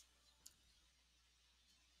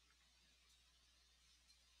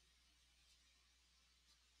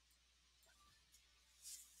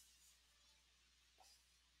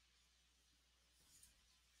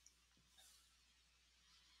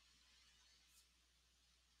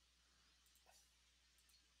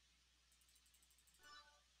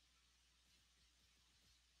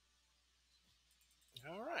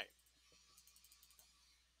 All right.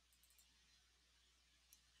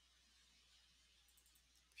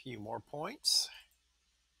 A few more points.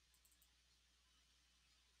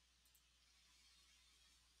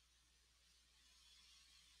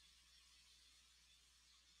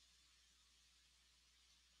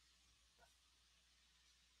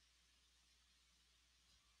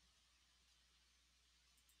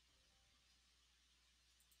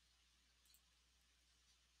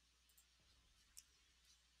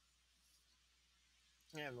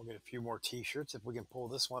 And we'll get a few more t-shirts if we can pull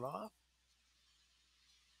this one off.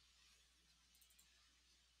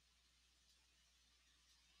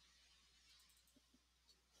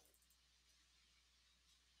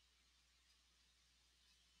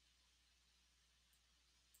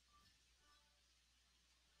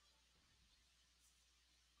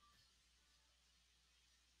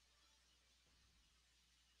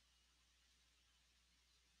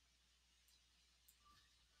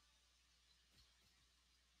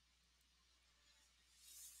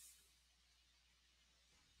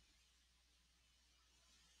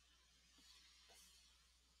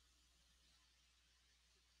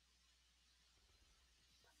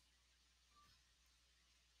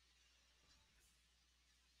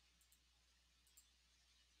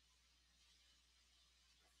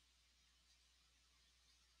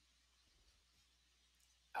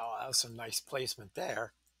 Oh, that was some nice placement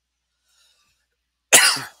there.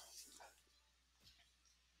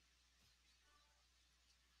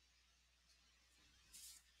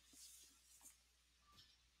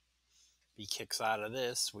 He kicks out of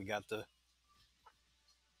this. We got the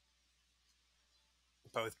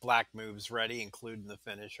both black moves ready, including the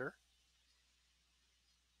finisher.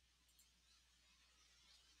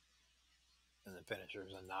 And the finisher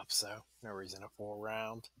is enough, so no reason to 4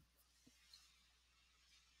 round.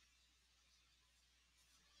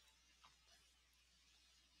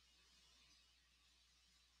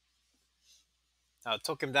 It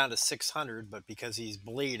took him down to 600, but because he's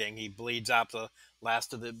bleeding, he bleeds out the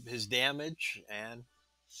last of his damage and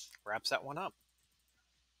wraps that one up.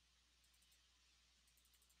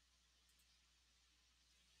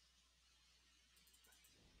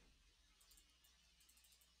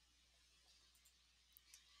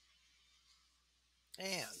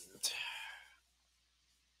 And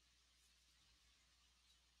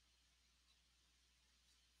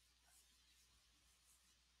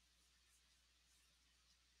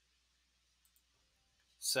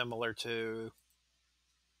similar to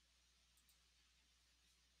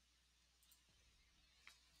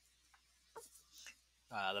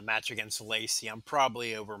the match against Lacey, I'm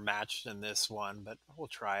probably overmatched in this one, but we'll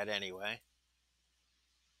try it anyway.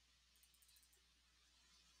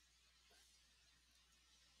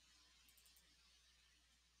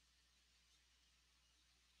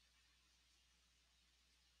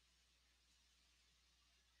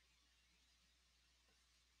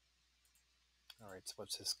 All right, so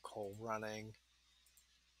what's his Cole running?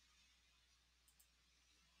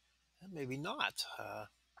 Maybe not.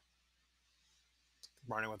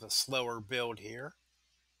 Running with a slower build here.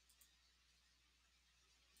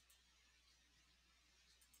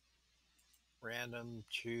 Random,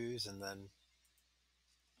 choose, and then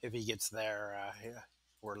if he gets there, yeah,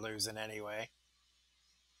 we're losing anyway.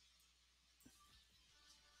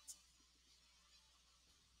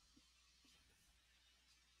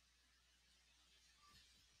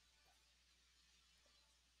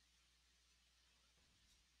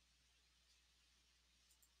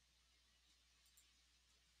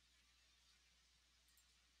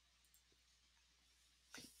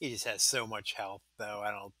 He just has so much health, though. I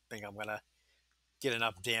don't think I'm going to get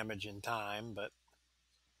enough damage in time, but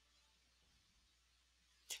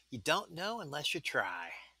you don't know unless you try.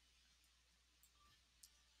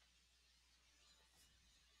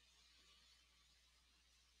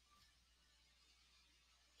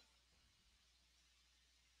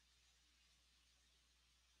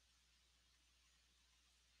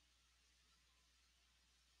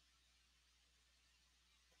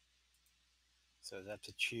 So is that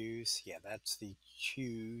to choose? Yeah, that's the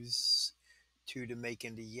choose. 2 to make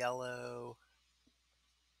into yellow.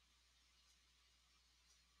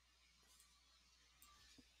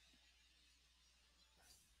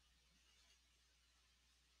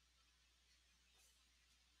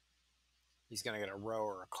 He's going to get a row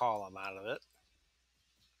or a column out of it.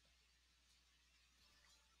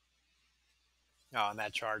 Oh, and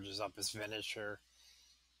that charges up his finisher,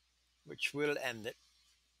 which will end it.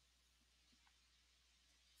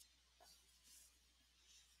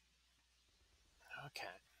 Okay.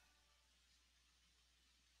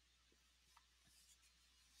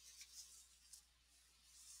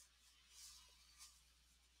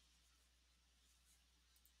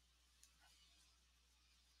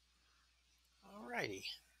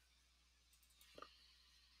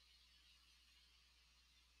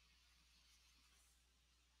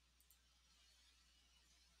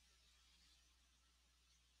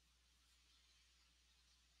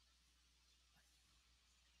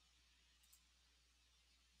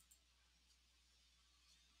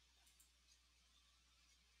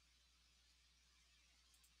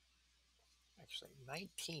 Actually,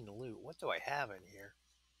 19 loot. What do I have in here?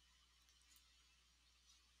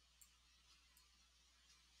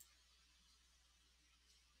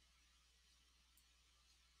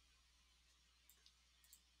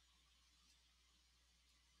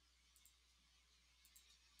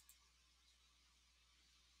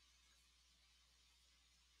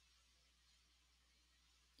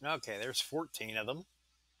 Okay, there's 14 of them.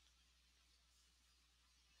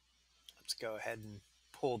 Let's go ahead and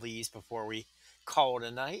pull these before we call it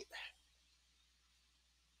a night.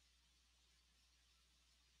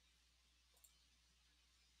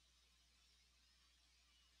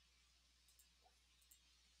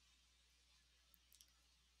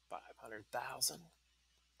 $500,000.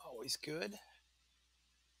 Always good.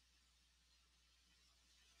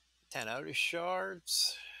 10 outer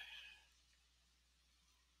shards.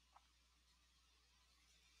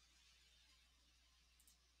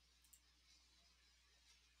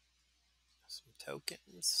 Some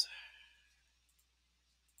tokens.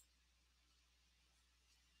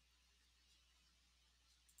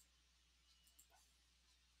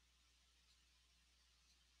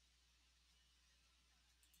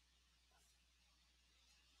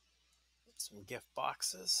 Some gift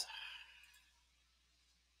boxes.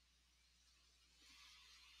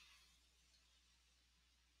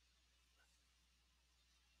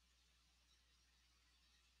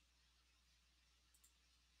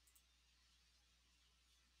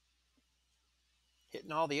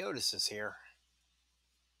 Hitting all the Otises here.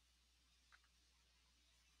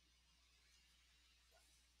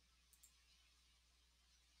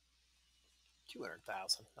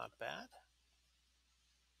 200,000, not bad.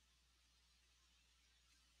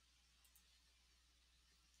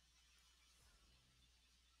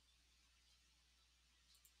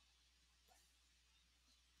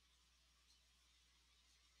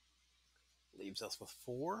 Leaves us with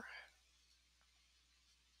 4.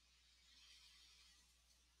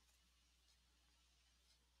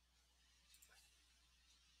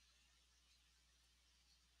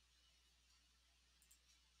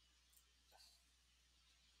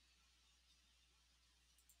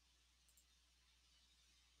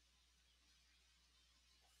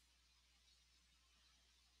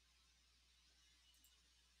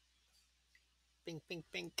 Bink, bink,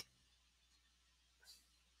 bink.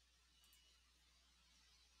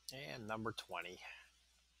 And number 20.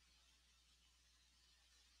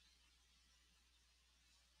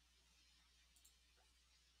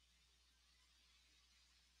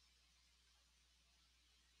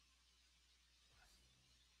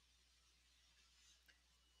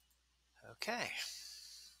 Okay.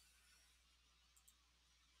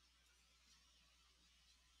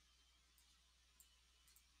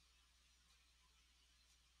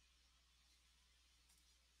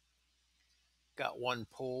 Got one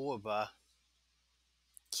pull of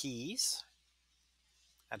keys.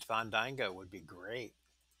 That Fandango would be great.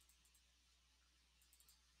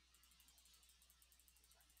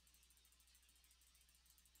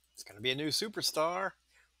 It's going to be a new superstar.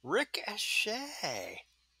 Ricochet.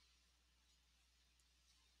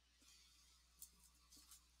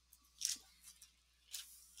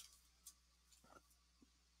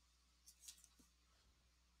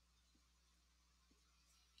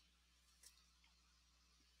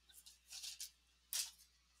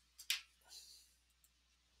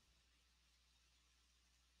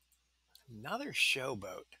 Another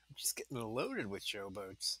showboat. I'm just getting loaded with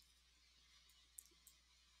showboats.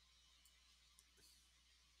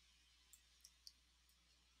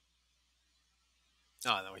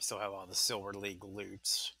 Oh, and then we still have all the Silver League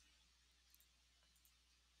loots.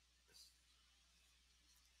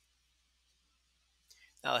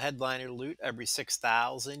 Now, the headliner loot, every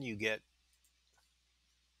 6,000, you get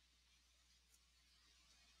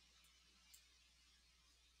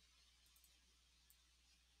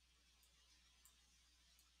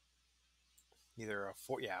either a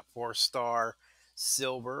 4-star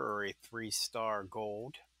silver or a 3-star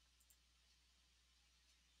gold.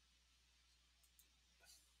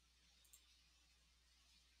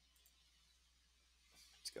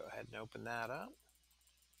 Let's go ahead and open that up.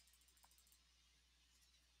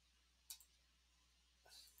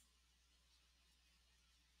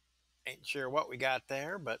 Ain't sure what we got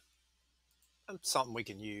there, but something we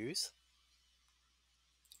can use.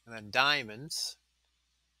 And then diamonds.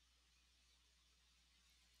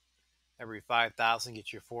 Every 5,000,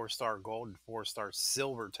 get your 4-star gold and 4-star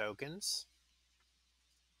silver tokens.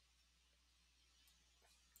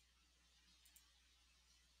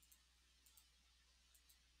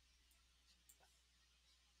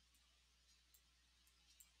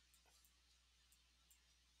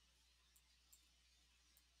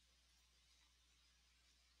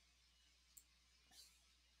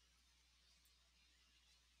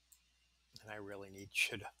 I really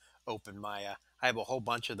should open my. I have a whole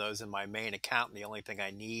bunch of those in my main account, and the only thing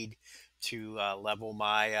I need to level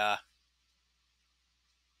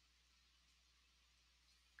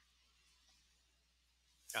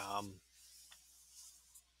um,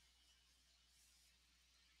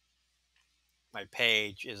 my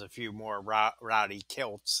page is a few more rowdy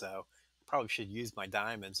kilts. So probably should use my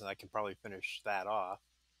diamonds, and I can probably finish that off.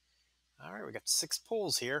 All right, we got 6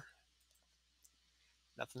 pulls here.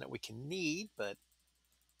 Nothing that we can need, but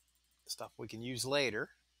stuff we can use later.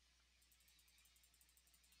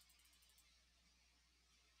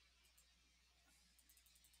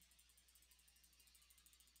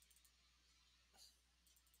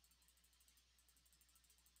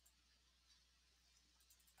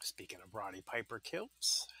 Speaking of Roddy Piper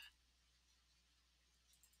kilts.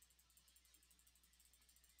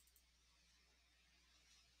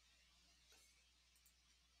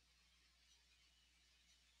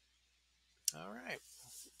 All right.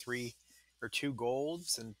 2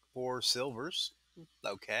 golds and 4 silvers.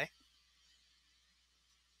 Okay.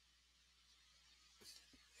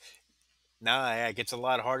 Now yeah, it gets a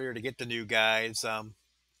lot harder to get the new guys up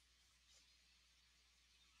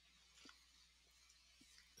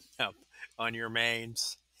on your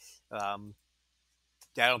mains. Um,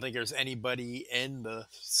 I don't think there's anybody in the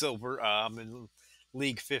silver in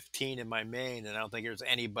League 15 in my main, and I don't think there's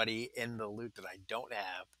anybody in the loot that I don't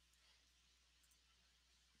have.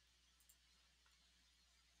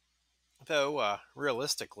 Though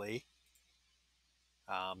realistically,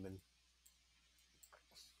 and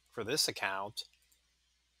for this account,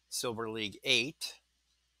 Silver League 8,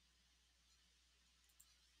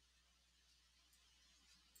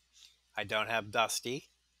 I don't have Dusty.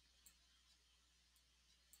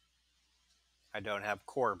 I don't have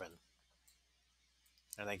Corbin.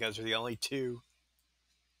 I think those are the only two.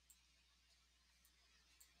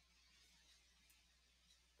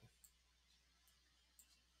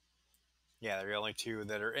 Yeah, they're the only two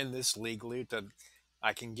that are in this league loot that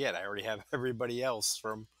I can get. I already have everybody else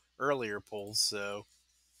from earlier pulls, so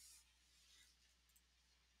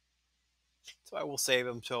I will save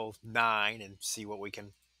them till 9 and see what we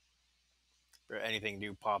can. If anything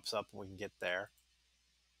new pops up, we can get there.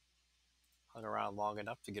 Hung around long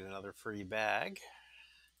enough to get another free bag,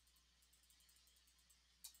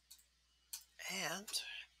 and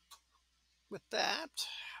with that,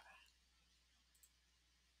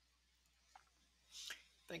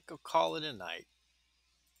 I think I'll call it a night.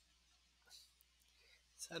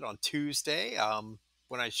 Said on Tuesday,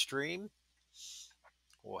 when I stream,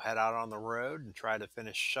 we'll head out on the road and try to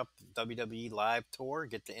finish up the WWE Live Tour,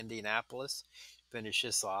 get to Indianapolis, finish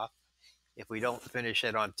this off. If we don't finish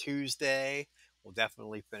it on Tuesday, we'll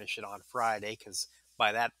definitely finish it on Friday because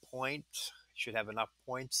by that point, should have enough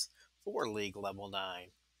points for League Level 9.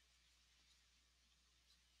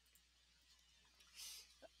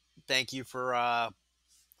 Thank you for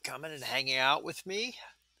coming and hanging out with me.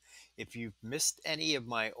 If you've missed any of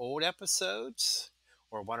my old episodes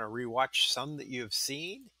or want to rewatch some that you have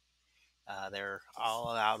seen, they're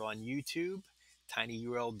all out on YouTube.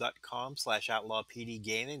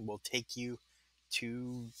 tinyurl.com/outlawpdgaming will take you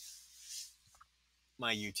to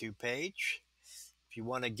my YouTube page. If you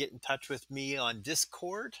want to get in touch with me on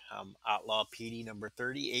Discord, I'm Outlaw PD number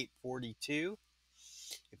 3842.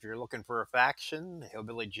 If you're looking for a faction,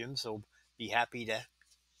 Hillbilly Jims will be happy to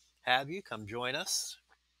have you come join us.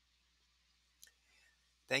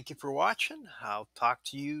 Thank you for watching. I'll talk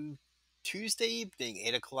to you Tuesday evening,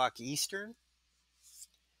 8 o'clock Eastern.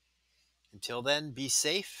 Until then, be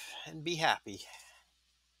safe and be happy.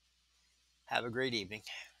 Have a great evening.